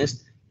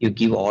engineers, you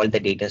give all the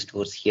data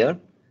stores here,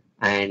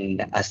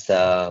 And as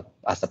a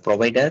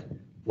provider,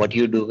 what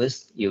you do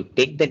is you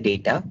take the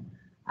data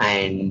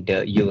and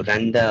you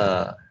run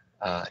the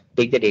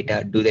take the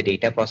data, do the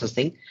data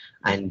processing,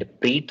 and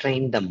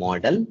pre-train the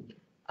model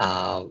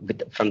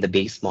from the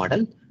base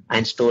model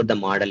and store the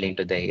model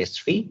into the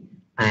S3,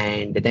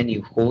 and then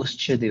you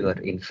host your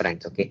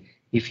inference. Okay,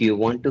 if you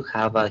want to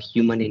have a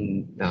human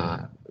in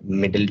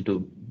middle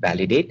to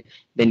validate,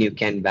 then you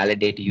can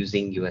validate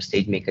using your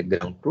SageMaker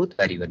ground truth,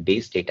 where your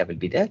base data will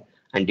be there,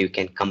 and you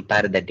can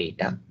compare the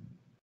data.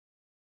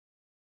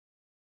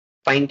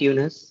 Fine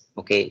tuners,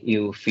 okay,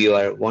 if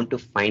you want to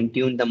fine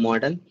tune the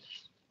model,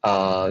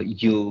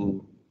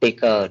 you take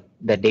the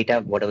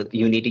data, whatever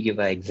you need to give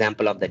an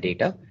example of the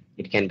data.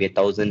 It can be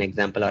 1,000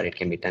 example or it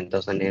can be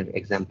 10,000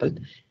 example.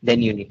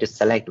 Then you need to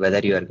select whether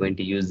you are going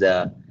to use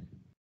a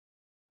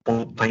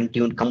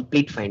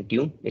complete fine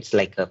tune. It's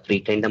like a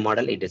pre-train the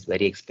model. It is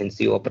very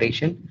expensive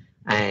operation,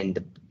 and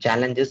the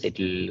challenges, it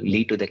will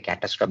lead to the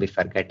catastrophic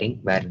forgetting,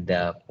 where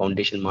the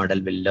foundation model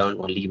will learn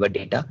only your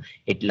data.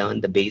 It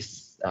learn the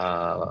base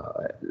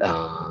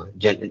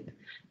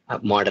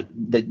model,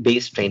 the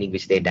base training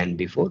which they done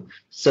before.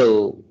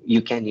 So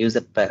you can use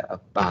a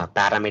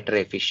parameter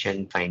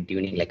efficient fine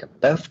tuning like a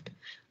PEFT,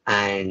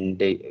 and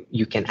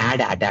you can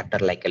add adapter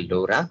like a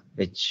LoRa,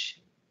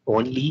 which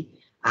only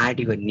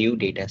add your new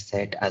data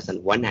set as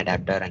an one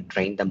adapter and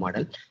train the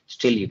model.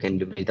 Still, you can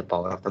leverage the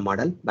power of the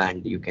model,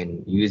 and you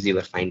can use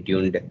your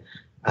fine-tuned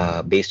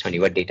based on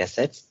your data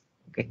sets.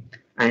 Okay,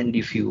 and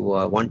if you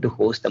want to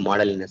host the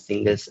model in a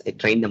single,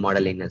 train the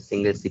model in a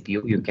single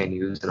CPU, you can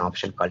use an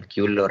option called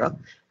QLoRa,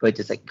 which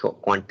is a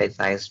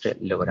quantized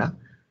LoRa.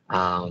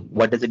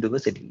 What does it do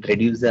is it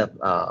reduces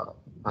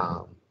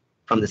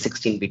from the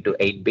 16-bit to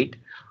 8-bit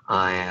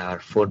or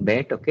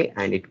 4-bit, okay,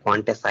 and it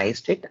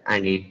quantized it,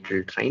 and it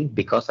will train.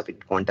 Because of it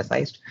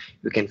quantized,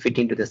 you can fit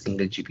into the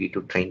single GPU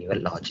to train your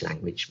large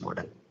language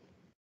model.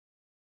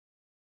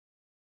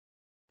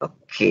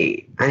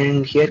 Okay,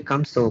 and here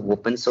comes the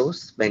open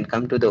source. When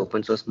come to the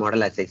open source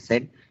model, as I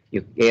said,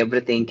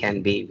 everything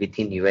can be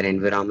within your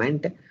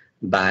environment,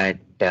 but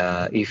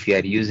if you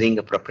are using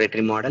a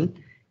proprietary model,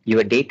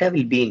 your data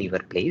will be in your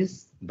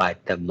place,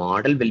 but the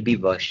model will be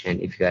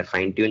versioned. If you are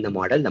fine-tune the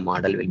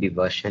model will be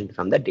versioned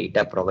from the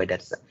data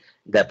providers,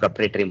 the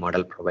proprietary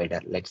model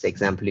provider. Let's say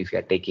example, if you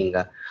are taking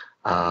a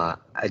AI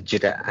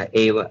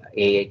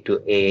to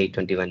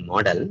AI21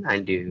 model,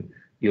 and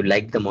you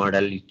like the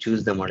model, you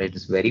choose the model, it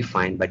is very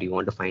fine, but you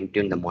want to fine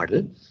tune the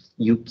model,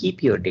 you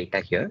keep your data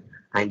here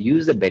and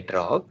use the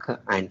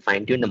bedrock and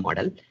fine tune the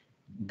model.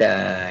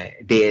 The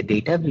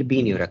data will be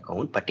in your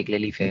account,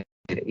 particularly if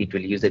it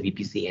will use a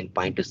VPC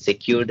endpoint to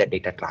secure the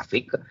data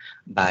traffic,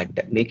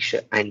 but make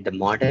sure, and the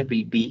model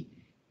will be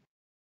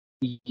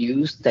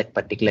use that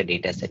particular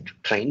data set to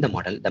train the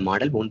model. The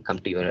model won't come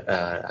to your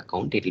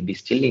account. It will be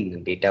still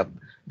in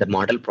the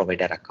model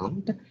provider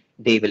account.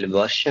 They will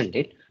version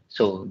it.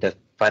 So the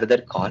further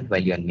call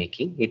while you are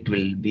making, it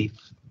will be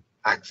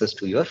access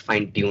to your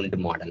fine-tuned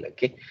model.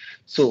 Okay.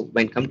 So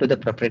when come to the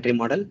proprietary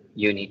model,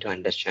 you need to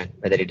understand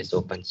whether it is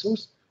open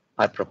source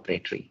or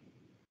proprietary.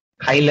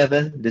 High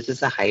level, this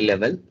is a high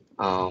level.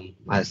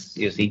 As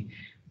you see,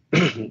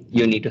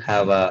 you need to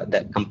have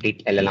the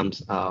complete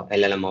LLMops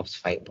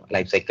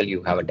lifecycle.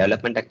 You have a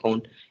development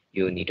account,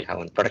 you need to have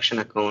a production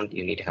account,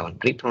 you need to have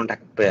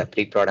a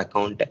pre-prod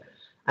account,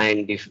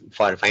 and if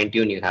for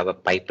fine-tune, you have a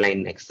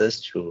pipeline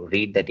access to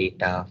read the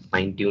data,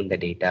 fine-tune the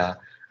data,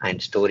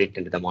 and store it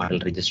into the model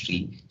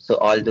registry. So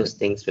all those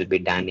things will be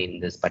done in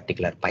this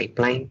particular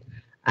pipeline,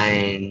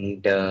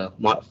 and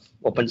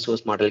open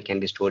source model can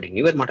be stored in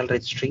your model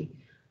registry,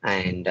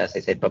 and as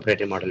I said,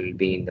 proprietary model will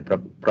be in the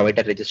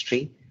provider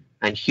registry,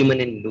 and human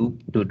in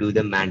loop to do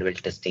the manual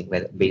testing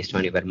based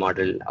on your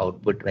model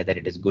output, whether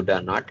it is good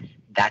or not.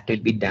 That will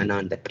be done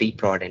on the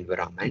pre-prod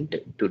environment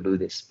to do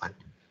this one.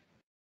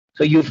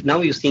 So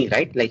you've seen,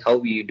 right, like how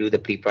we do the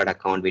pre-prod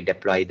account, we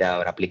deploy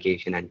our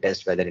application and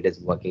test whether it is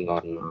working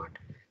or not.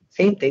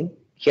 Same thing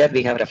here.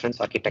 We have reference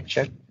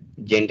architecture.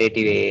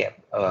 Generative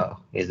AI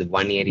is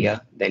one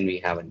area. Then we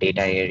have a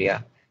data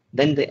area.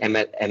 Then the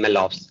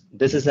MLOps.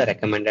 This is a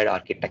recommended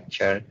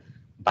architecture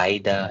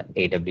by the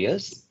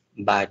AWS.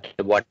 But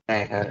what I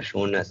have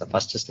shown as a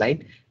first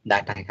slide,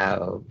 that I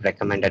have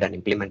recommended and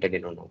implemented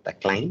in one of the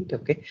client.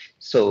 Okay,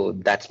 so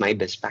that's my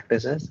best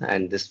practices,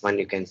 and this one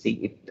you can see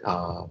it.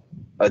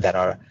 There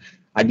are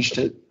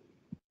additional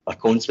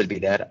accounts will be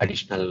there,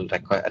 additional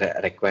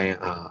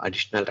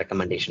additional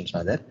recommendations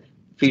are there.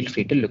 Feel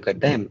free to look at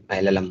the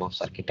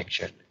LLMops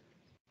architecture.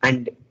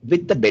 And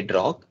with the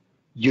bedrock,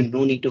 you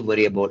no need to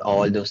worry about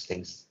all those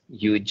things.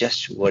 You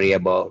just worry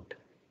about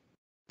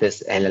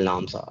this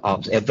LLMs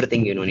of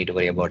everything. You don't need to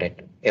worry about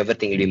it.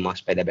 Everything will be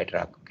masked by the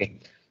bedrock. Okay,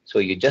 so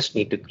you just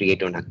need to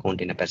create an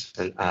account in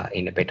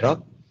a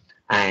bedrock,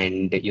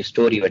 and you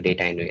store your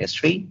data in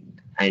S3,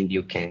 and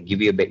you can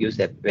use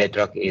the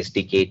bedrock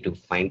SDK to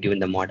fine tune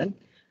the model,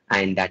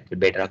 and that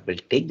bedrock will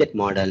take that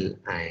model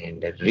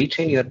and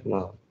retrain your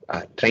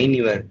train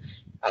your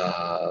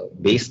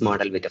base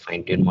model with a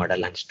fine tuned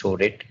model and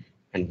store it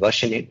and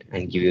version it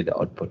and give you the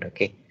output.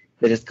 Okay,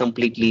 That is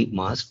completely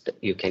masked.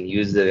 You can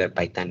use the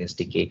Python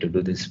SDK to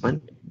do this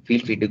one. Feel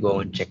free to go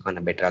and check on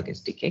a Bedrock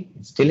SDK.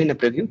 It's still in a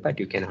preview, but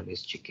you can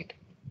always check it.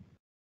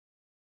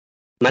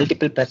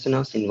 Multiple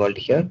personas involved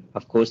here.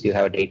 Of course, you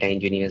have data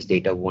engineers,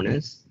 data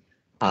owners,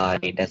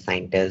 data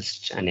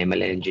scientists, and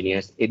ML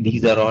engineers.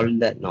 These are all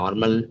the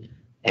normal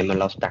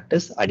MLOps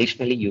practice.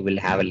 Additionally, you will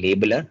have a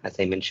labeler, as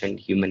I mentioned,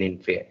 human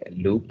in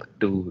loop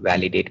to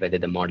validate whether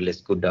the model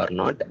is good or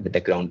not with the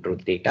ground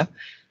truth data,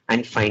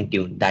 and fine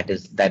tune.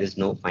 There is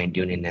no fine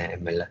tune in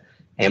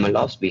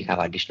MLOps. We have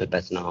additional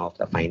persona of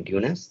the fine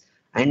tuners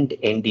and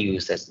end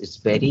users. It's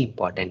very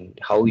important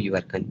how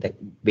your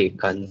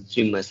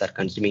consumers are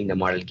consuming the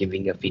model,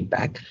 giving a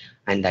feedback,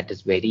 and that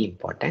is very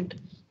important.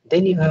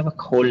 Then you have a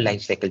whole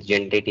life cycle.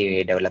 Generative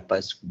AI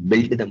developers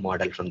build the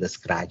model from the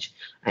scratch,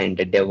 and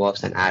the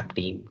DevOps and app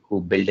team who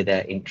build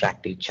the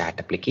interactive chat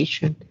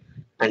application,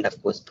 and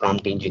of course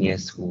prompt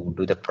engineers who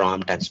do the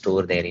prompt and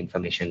store their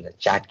information, the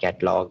chat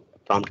catalog,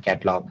 prompt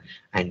catalog,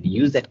 and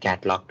use that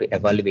catalog to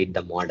evaluate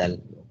the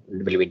model.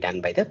 Will be done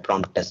by the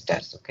prompt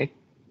testers. Okay.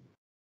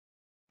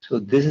 So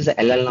this is a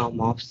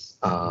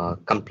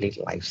LLMops complete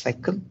life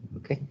cycle.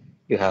 Okay,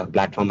 you have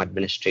platform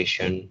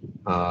administration,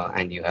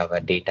 and you have a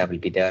data will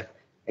be there,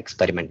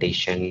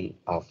 experimentation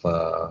of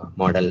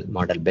model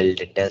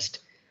build test.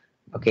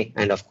 Okay,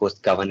 and of course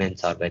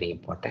governance are very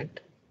important.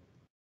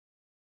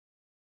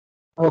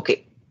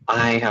 Okay,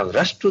 I have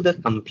rushed through the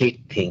complete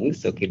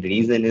things. Okay, the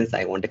reason is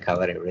I want to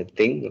cover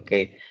everything.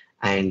 Okay,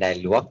 and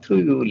I'll walk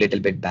through you a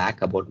little bit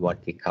back about what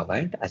we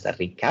covered as a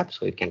recap,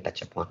 so you can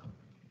touch upon.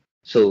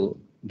 So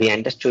we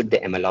understood the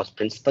MLOps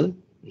principle.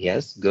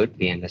 Yes, good.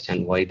 We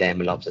understand why the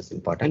MLOps is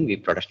important. We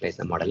productionize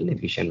the model in an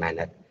efficient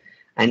manner.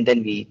 And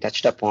then we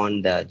touched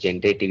upon the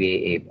generative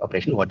AI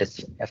operation, what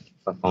is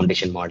a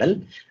foundation model,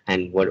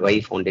 and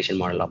why foundation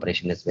model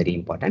operation is very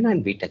important.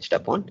 And we touched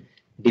upon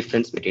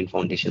difference between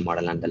foundation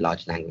model and the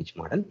large language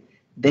model.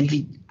 Then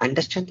we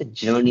understand the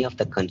journey of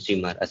the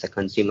consumer. As a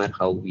consumer,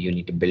 how you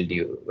need to build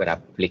your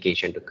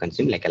application to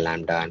consume, like a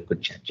Lambda and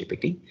good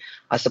ChatGPT.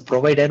 As a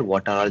provider,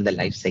 what are all the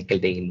life cycle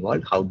they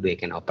involve? How they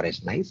can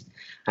operationalize?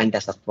 And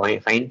as a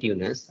fine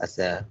tuners, as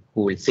a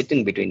who will sit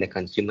in between the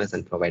consumers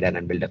and provider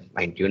and build a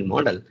fine tuned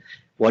model,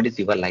 what is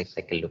your life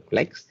cycle look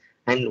like?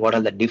 And what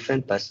are the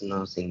different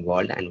personas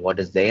involved? And what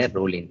is their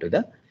role into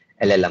the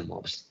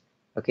LLMops?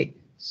 Okay,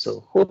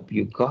 so hope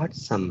you got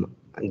some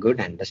good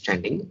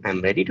understanding.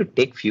 I'm ready to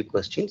take few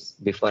questions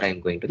before I'm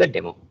going to the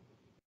demo.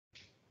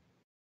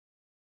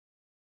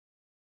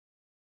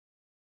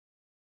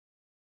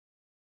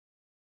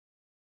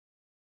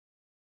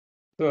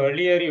 So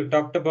earlier you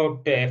talked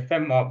about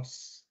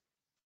FMOps.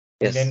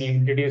 Yes. Then you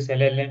introduce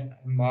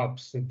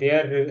LLMops. They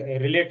are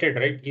related,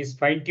 right? Is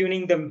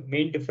fine-tuning the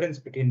main difference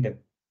between them?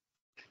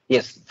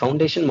 Yes,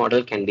 foundation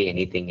model can be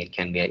anything. It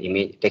can be an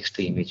image, text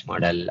to image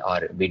model,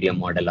 or video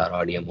model, or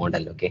audio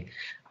model. Okay,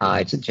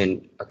 it's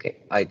a okay.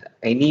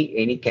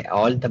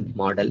 All the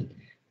model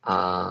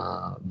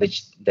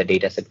which the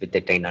data set with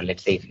the trained on.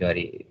 Let's say if you are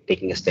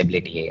taking a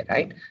stability AI,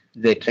 right?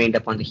 They trained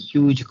upon the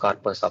huge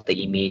corpus of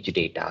the image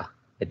data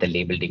with the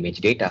labeled image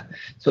data.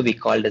 So we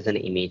call it as an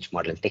image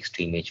model, text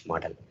to image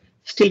model.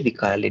 Still, we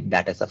call it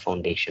that as a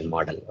foundation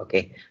model.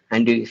 Okay,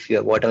 and if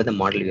you whatever the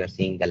model you are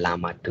seeing, the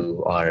Llama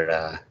 2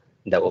 or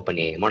the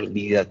OpenAI model.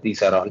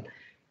 These are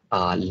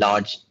all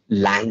large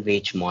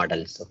language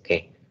models.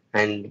 Okay,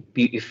 and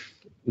if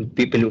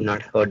people who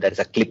not heard, there is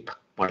a clip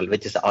model,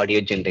 which is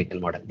audio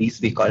generated model. These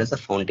we call as a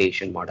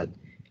foundation model.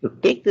 You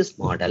take this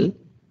model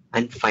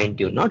and fine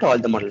tune. Not all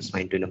the models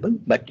fine tunable,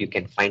 but you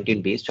can fine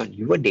tune based on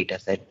your data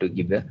set to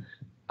give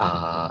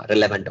a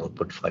relevant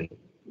output for you.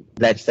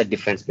 That's the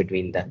difference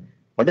between the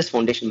what is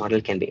foundation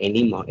model can be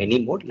any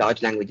mode.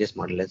 Large languages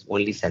model is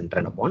only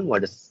centered upon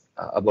what is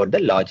about the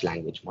large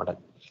language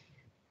model.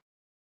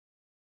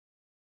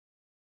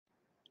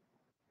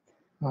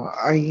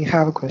 I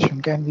have a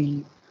question. Can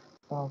we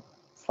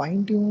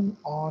fine tune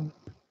on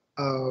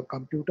a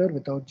computer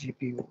without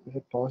GPU? Is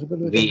it possible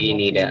with any we of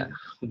need the? a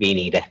we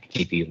need a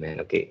GPU, man.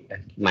 Okay,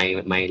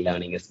 my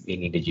learning is we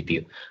need a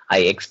GPU. I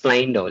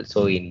explained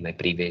also in my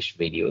previous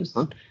videos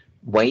on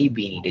why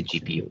we need a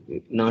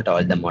GPU. Not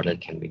all the model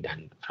can be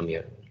done from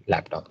your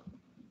laptop.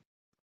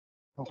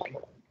 Okay.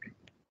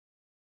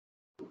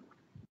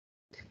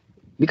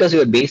 Because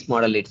your base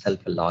model itself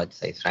a large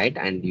size, right?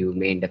 And you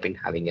may end up in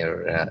having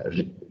your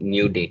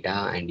new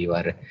data, and you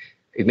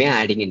may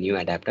adding a new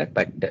adapter,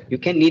 but you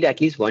can need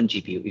at least one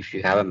GPU. If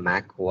you have a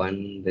Mac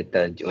one with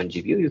one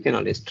GPU, you can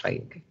always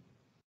try. Okay.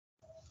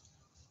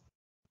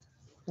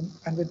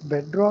 And with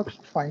Bedrock's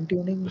fine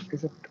tuning,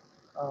 is it?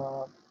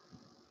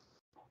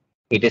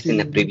 It is Do in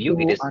a you need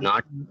preview. It to? is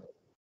not.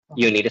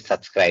 You need to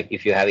subscribe.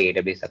 If you have a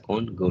AWS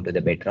account, go to the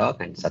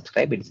Bedrock and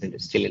subscribe.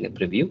 It's still in a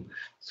preview.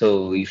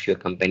 So if your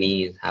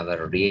company have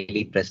a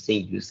really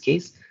pressing use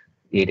case,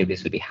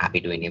 AWS will be happy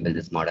to enable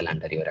this model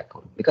under your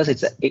account because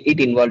it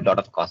involves a lot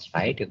of cost,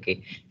 right?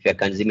 Okay. If you're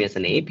consuming as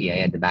an API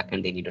at the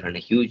backend, they need to run a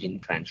huge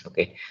inference,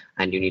 okay,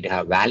 and you need to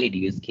have valid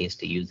use case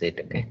to use it,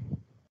 okay.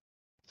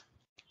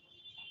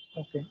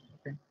 Okay.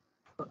 Okay.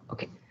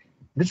 Okay.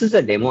 This is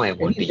a demo I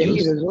want to Any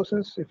use.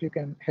 resources if you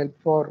can help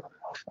for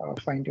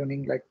fine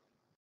tuning, like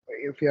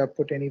if you have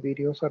put any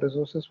videos or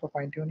resources for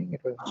fine tuning,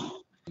 it will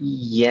help.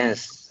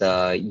 Yes,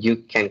 you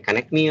can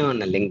connect me on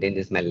LinkedIn.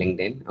 This is my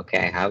LinkedIn. Okay,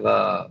 I have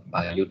a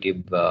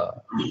YouTube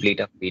fleet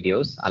of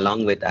videos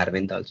along with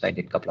Arvind. Also, I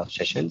did a couple of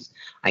sessions.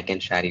 I can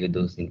share you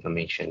those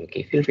information.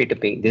 Okay, feel free to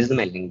ping. This is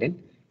my LinkedIn.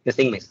 You're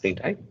seeing my screen,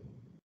 right?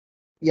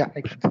 Yeah,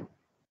 I can see.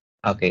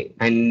 Okay,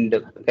 and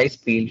guys,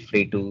 feel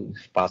free to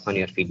pass on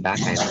your feedback.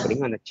 I'm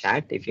putting on the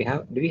chat. If you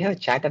have, do we have a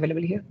chat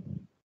available here?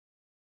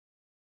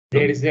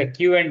 There is a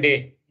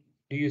Q&A.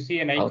 Do you see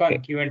an icon Okay.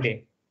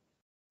 Q&A?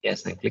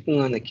 Yes, I'm clicking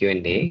on the Q&A.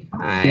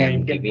 Yeah, you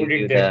I'm can giving put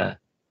you it there.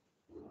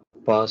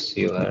 the pause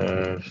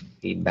your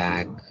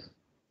feedback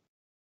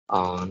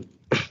on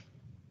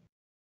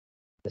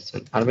this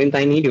one. Arvind,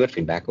 I need your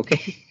feedback,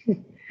 okay?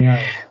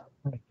 Yeah.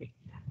 Okay.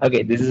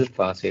 Okay, this is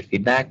pause your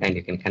feedback and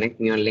you can connect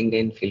me on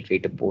LinkedIn. Feel free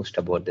to post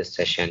about this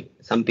session.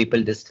 Some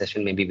people, this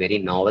session may be very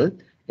novel.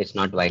 It's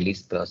not widely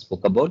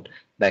spoke about,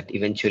 but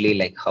eventually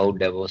like how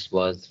DevOps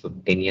was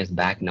 10 years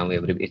back, now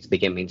it's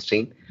became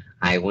mainstream.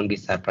 I won't be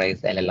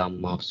surprised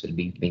LLMops will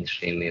be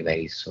mainstream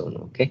very soon,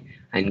 okay?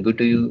 And good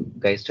to you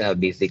guys to have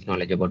basic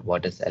knowledge about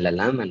what is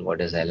LLM and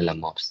what is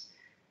LLMops.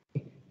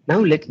 Now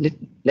let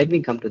me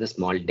come to the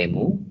small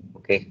demo.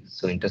 Okay,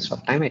 so interest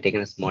of time, I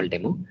taken a small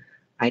demo.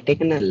 I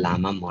taken a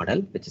Llama model,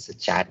 which is a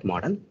chat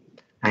model,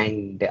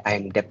 and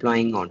I'm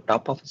deploying on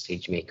top of a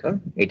SageMaker.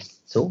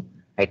 It's so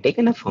I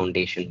taken a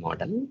foundation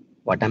model.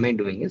 What am I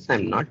doing is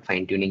I'm not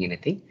fine tuning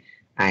anything.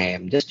 I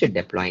am just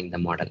deploying the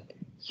model.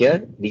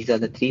 Here, these are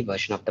the three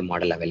versions of the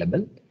model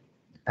available.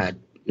 uh,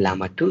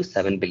 Llama 2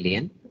 7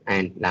 billion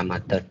and Llama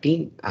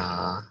 13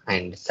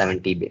 and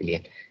 70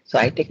 billion. So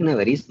I taken a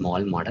very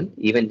small model.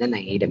 Even then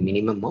I need a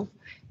minimum of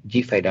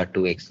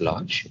G5.2x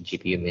large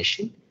GPU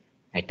machine.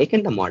 I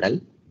taken the model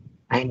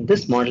and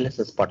this model is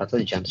as part of the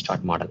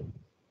Jumpstart model.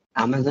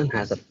 Amazon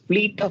has a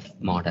fleet of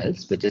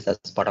models which is as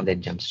part of their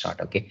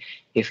Jumpstart. Okay,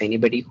 if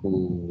anybody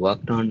who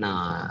worked on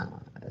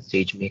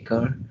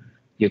SageMaker,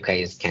 you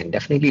guys can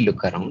definitely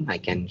look around. I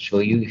can show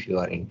you if you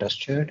are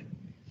interested.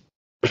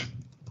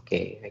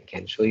 Okay, I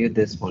can show you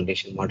this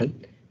foundation model,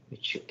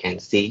 which you can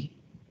see.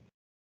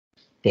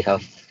 They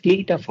have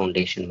fleet of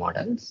foundation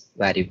models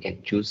where you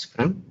can choose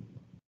from.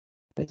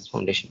 This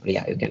foundation,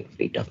 yeah, you can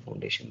fleet of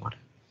foundation model.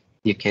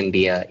 You can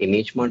be a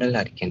image model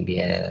or it can be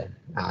a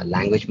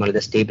language model.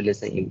 The stable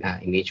is an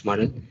image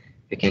model.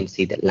 You can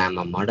see the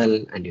Llama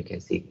model and you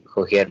can see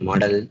Cohere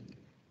model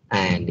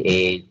and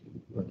a.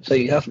 So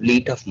you have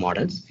fleet of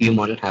models. Few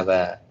models have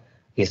a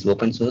is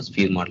open source,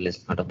 few model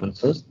is not open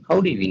source.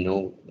 How do we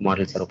know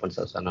models are open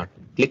source or not?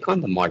 Click on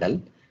the model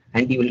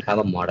and you will have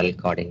a model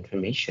card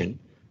information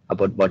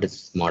about what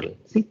is model.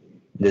 See,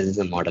 this is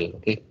a model.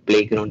 Okay,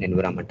 playground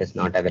environment is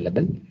not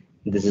available.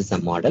 This is a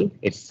model.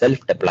 It's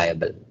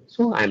self-deployable.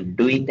 So I'm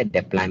doing the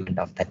deployment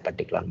of that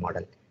particular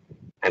model.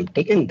 I'm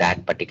taking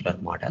that particular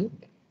model.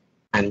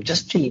 I'm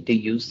just need to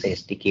use the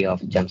SDK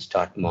of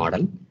Jumpstart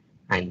model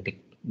and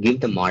give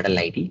the model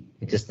ID,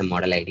 which is the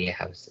model ID I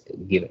have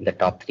given. The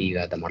top three, you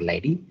have the model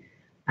ID,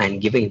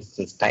 and give an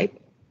instance type,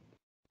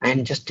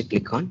 and just to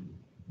click on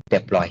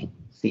deploy.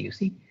 See, you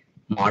see,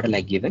 model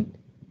I given,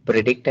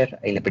 predictor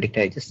in the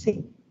predictor I just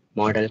say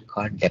model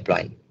called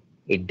deploy.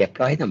 It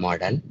deploy the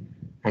model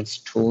and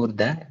store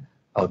the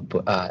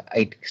output.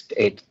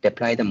 It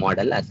deploy the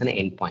model as an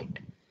endpoint.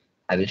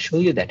 I will show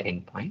you that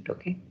endpoint.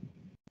 Okay.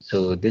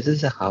 So this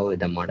is how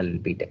the model will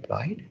be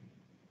deployed.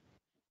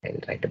 I'll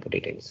try to put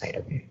it inside.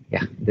 Okay.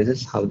 Yeah, this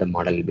is how the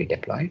model will be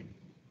deployed.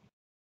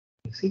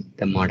 You see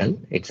the model,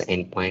 it's an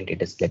endpoint,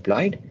 it is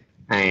deployed,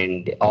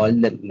 and all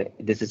the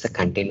this is a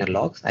container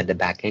logs at the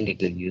back end.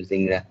 It is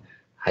using the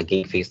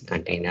Hugging Face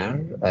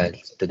container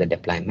to the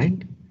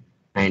deployment,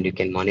 and you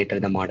can monitor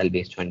the model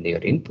based on your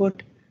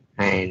input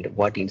and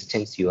what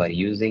instance you are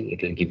using.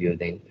 It will give you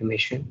the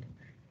information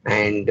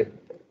and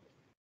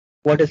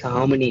what is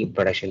how many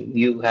production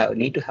you have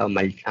need to have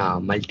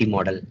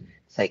multi-model.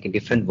 It's like a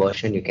different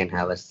version. You can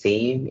have a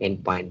same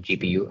endpoint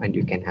GPU and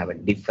you can have a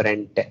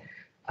different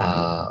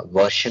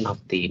version of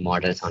the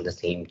models on the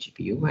same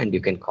GPU and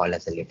you can call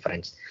as a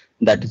reference.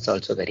 That is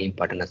also very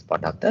important as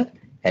part of the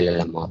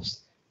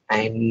LLMops.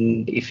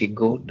 And if you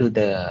go to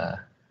the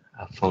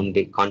found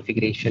the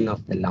configuration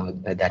of the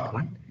that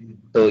one,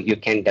 so you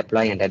can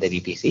deploy under the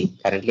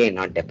VPC. Currently, I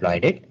not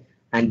deployed it.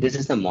 And this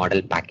is the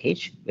model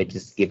package, which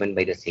is given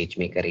by the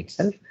SageMaker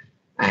itself.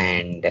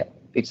 And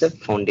it's a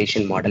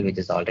foundation model, which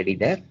is already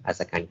there as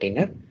a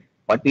container.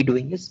 What we're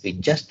doing is we're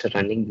just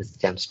running this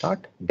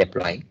Jumpstart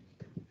deploy,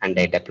 and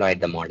I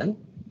deployed the model.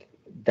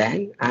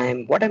 Then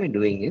what I'm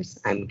doing is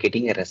I'm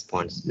getting a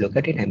response. Look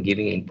at it, I'm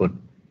giving input.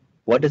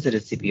 What is the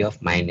recipe of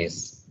mine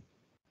is?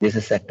 This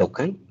is a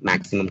token,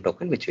 maximum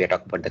token, which we are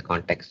talking about the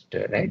context,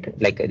 right?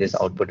 Like this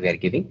output we are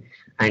giving,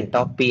 and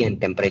top P and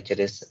temperature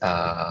is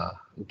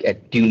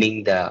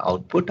tuning the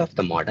output of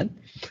the model,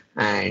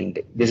 and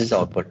this is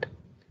output.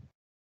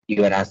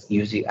 You are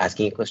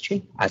asking a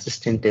question.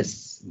 Assistant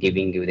is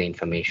giving you the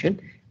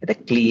information with a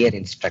clear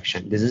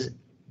instruction. This is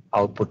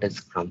output is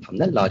from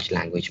the large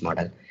language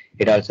model.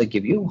 It also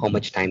give you how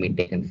much time it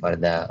taken for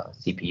the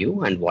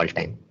CPU and wall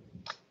time.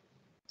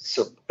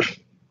 So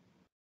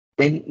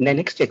then the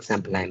next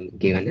example I'm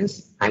given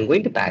is I'm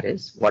going to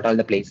Paris. What are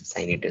the places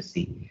I need to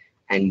see?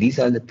 And these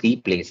are the three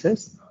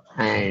places.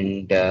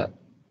 And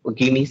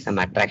give me some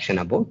attraction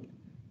about.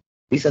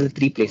 These are the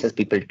three places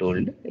people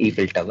told: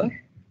 Eiffel Tower,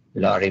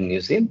 Louvre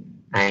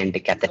Museum, and the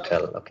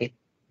Cathedral. Okay,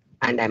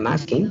 and I'm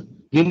asking,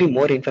 give me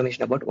more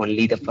information about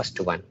only the first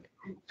one.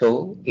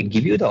 So it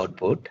give you the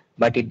output,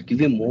 but it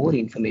give you more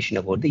information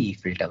about the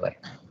Eiffel Tower.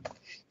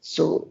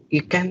 So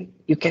you can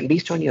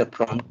based on your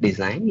prompt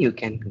design, you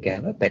can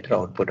give a better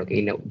output. Okay,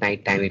 in the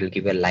night time it will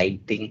give a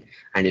lighting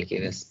and it'll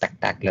give a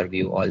spectacular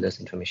view. All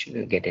this information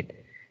you'll get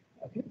it.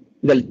 Okay.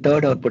 The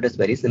third output is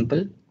very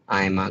simple.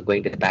 I'm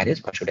going to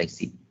Paris. What should I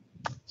see?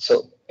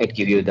 So it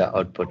give you the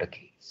output.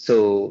 Okay.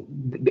 So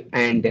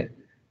and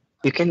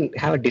you can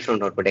have a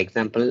different output.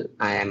 Example,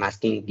 I am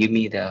asking, give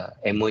me the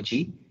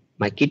emoji.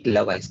 My kid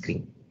love ice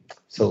cream.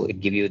 So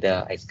it give you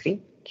the ice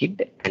cream,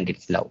 kid, and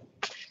it's love.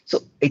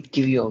 So it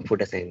give you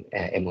output as an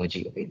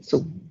emoji. Okay.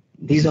 So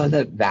these are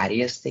the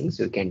various things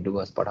you can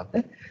do as part of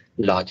the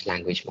large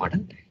language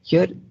model.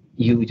 Here,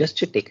 you just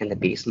should take on the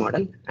base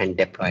model and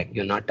deploy it.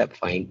 You're not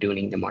fine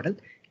tuning the model.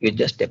 You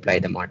just deploy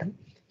the model.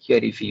 Here,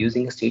 if you're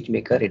using a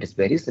Sagemaker, it is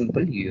very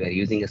simple. You are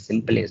using a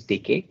simple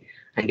SDK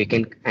and you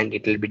can, and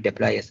it will be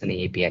deployed as an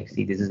API.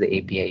 See, this is the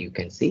API you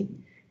can see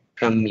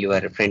from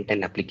your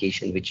front-end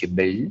application which you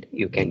build.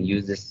 You can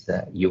use this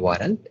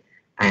URL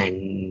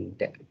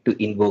and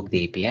to invoke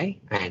the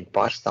API and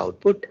parse the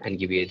output and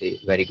give you the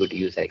very good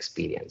user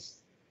experience.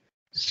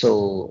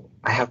 So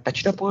I have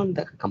touched upon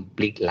the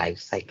complete life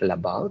cycle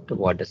about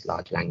what is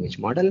large language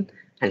model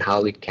and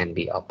how it can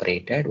be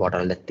operated. What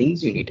are the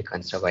things you need to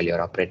consider while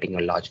you're operating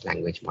a large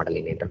language model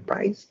in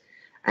enterprise,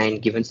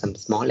 and given some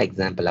small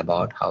example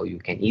about how you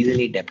can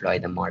easily deploy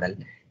the model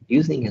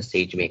using a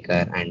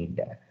SageMaker and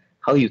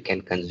how you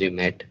can consume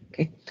it.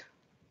 Okay.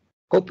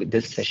 Hope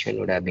this session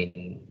would have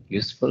been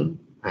useful,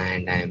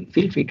 and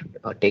feel free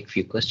to take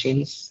few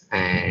questions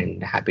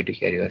and happy to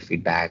hear your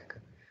feedback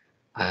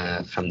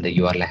from the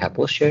URL I have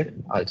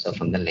posted, also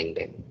from the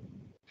LinkedIn.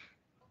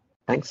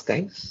 Thanks,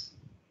 guys.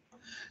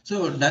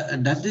 So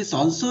does this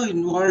also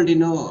involve,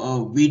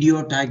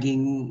 video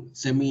tagging,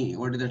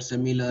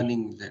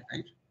 semi-learning,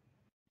 right?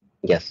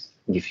 Yes,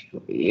 if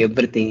you,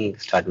 everything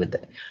start with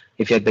that.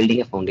 If you're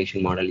building a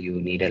foundation model, you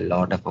need a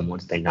lot of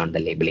amount spent on the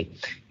labeling.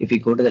 If you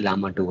go to the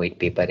Llama 2 white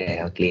paper, I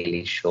have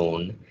clearly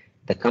shown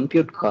the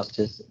compute cost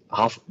is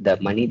half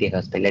the money they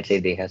have spent. Let's say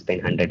they have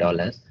spent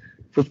 $100.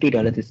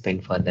 $50 is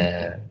spent for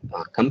the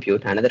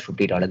compute. Another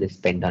 $50 is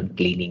spent on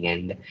cleaning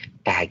and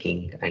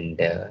tagging and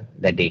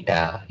the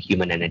data,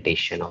 human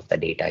annotation of the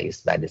data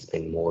is where they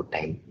spend more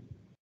time.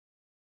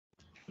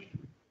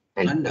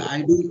 And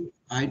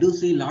I do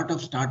see a lot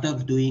of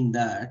startups doing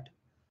that,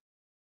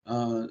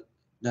 the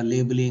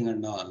labeling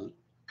and all.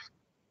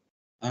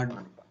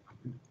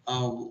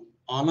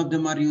 All of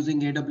them are using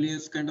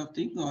AWS kind of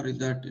thing, or is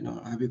that,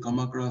 have you come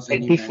across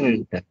any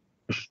different?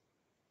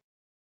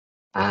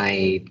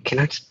 I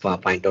cannot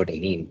point out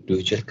any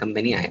individual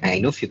company. I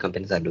know few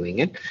companies are doing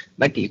it,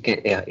 but you can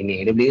in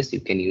AWS you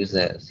can use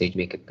a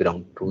SageMaker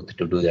ground truth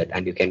to do that,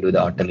 and you can do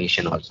the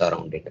automation also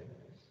around it.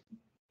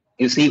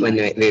 You see, when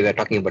we were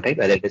talking about it,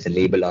 whether it is a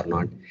label or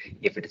not,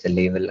 if it is a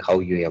label, how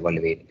you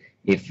evaluate.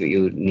 If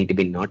you need to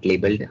be not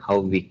labeled, how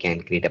we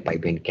can create a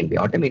pipeline. It can be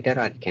automated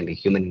or it can be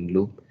human in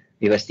loop.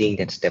 We were seeing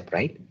that step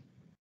right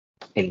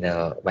in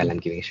the while I'm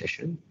giving a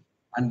session.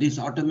 And this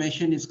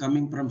automation is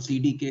coming from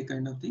CDK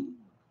kind of thing?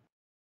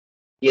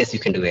 Yes, you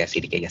can do a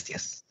CDK.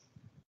 Yes.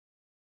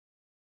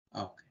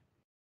 Okay.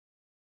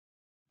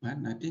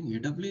 Man, I think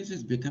AWS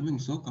is becoming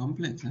so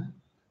complex, huh?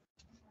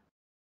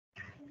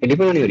 It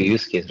depends on your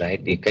use case,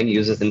 right? You can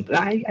use a simple.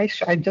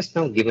 I just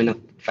now given a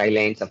 5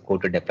 lines of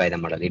code to deploy the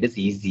model. It is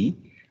easy,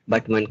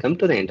 but when come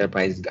to the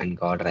enterprise and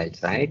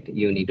guardrails, right?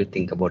 You need to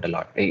think about a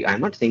lot.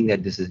 I'm not saying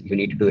that this is you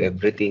need to do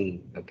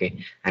everything.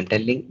 Okay, I'm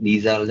telling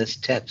these are the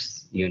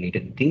steps you need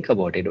to think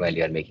about it while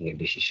you are making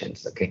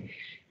decisions. Okay,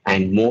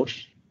 and more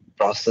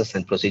process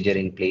and procedure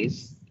in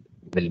place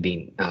will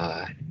be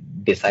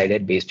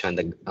decided based on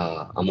the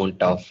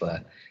amount of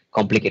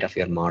complicate of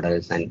your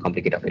models and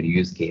complicate of your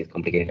use case,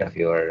 complicate of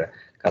your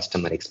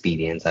customer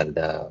experience, or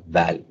the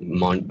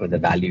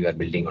value you are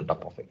building on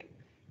top of it.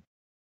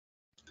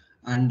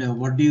 And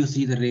what do you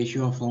see the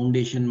ratio of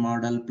foundation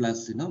model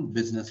plus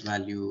business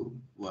value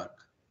work?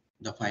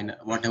 The final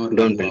whatever.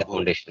 Don't build a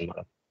foundation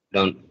model.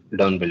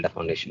 Don't build a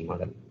foundation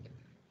model.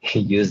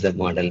 Use the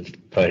model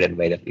provided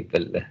by the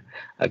people.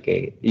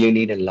 Okay, you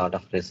need a lot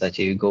of research.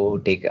 You go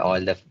take all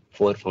the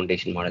 4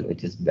 foundation model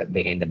which is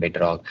behind the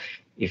bedrock.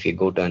 If you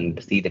go to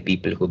and see the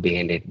people who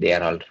behind it, they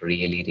are all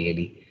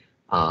really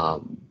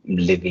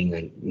living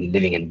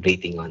and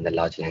breathing on the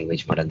large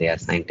language model. They are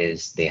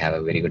scientists. They have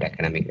a very good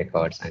academic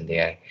records, and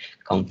they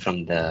come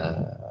from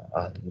the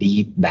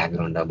deep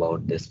background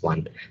about this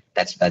one.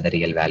 That's where the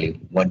real value.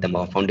 What the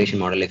foundation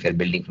model, if you're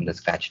building from the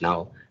scratch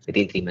now,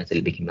 within 3 months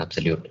it'll become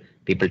absolute.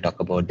 people talk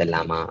about the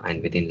Llama,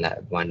 and within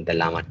the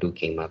Llama 2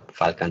 came up.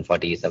 Falcon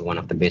 40 is one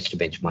of the best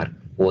benchmark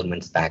 4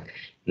 months back.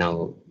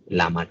 Now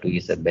Llama 2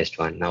 is the best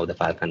one. Now the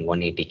Falcon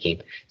 180 came.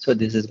 So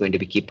this is going to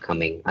be keep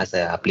coming as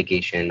an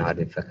application, or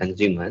if a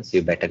consumers,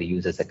 you better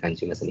use as a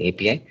consumer as an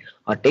API,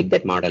 or take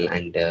that model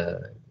and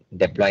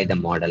deploy the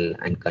model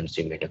and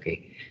consume it.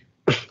 Okay,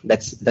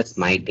 that's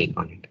my take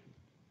on it.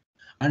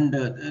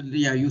 And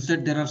yeah, you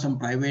said there are some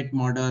private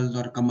models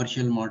or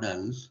commercial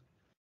models.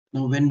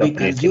 Now, when we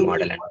Proprietary consume,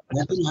 model and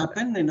what will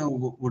happen?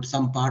 Would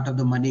some part of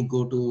the money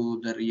go to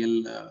the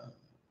real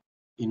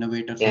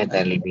innovators Yeah, of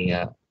there that? will be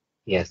a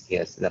yes.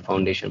 The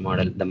foundation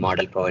model, the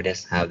model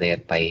providers have their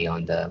pie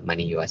on the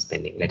money you are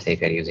spending. Let's say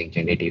if you're using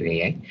generative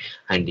AI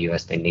and you are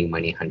spending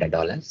money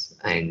 $100,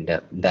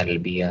 and there will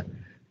be a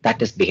that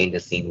is behind the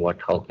scene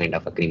how kind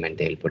of agreement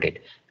they'll put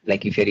it.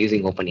 Like if you're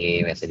using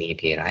OpenAI as an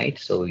API, right?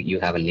 So you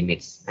have a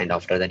limits, and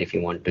after that, if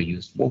you want to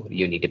use more,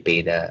 you need to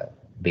pay the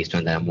based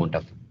on the amount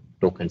of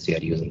tokens you are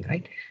using,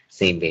 right?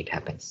 Same way it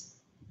happens.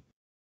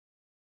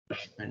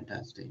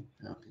 Fantastic.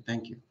 Okay,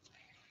 thank you.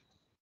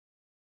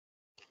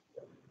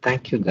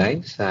 Thank you,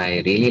 guys.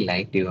 I really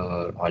liked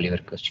all your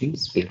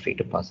questions. Feel free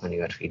to pass on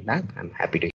your feedback. I'm happy to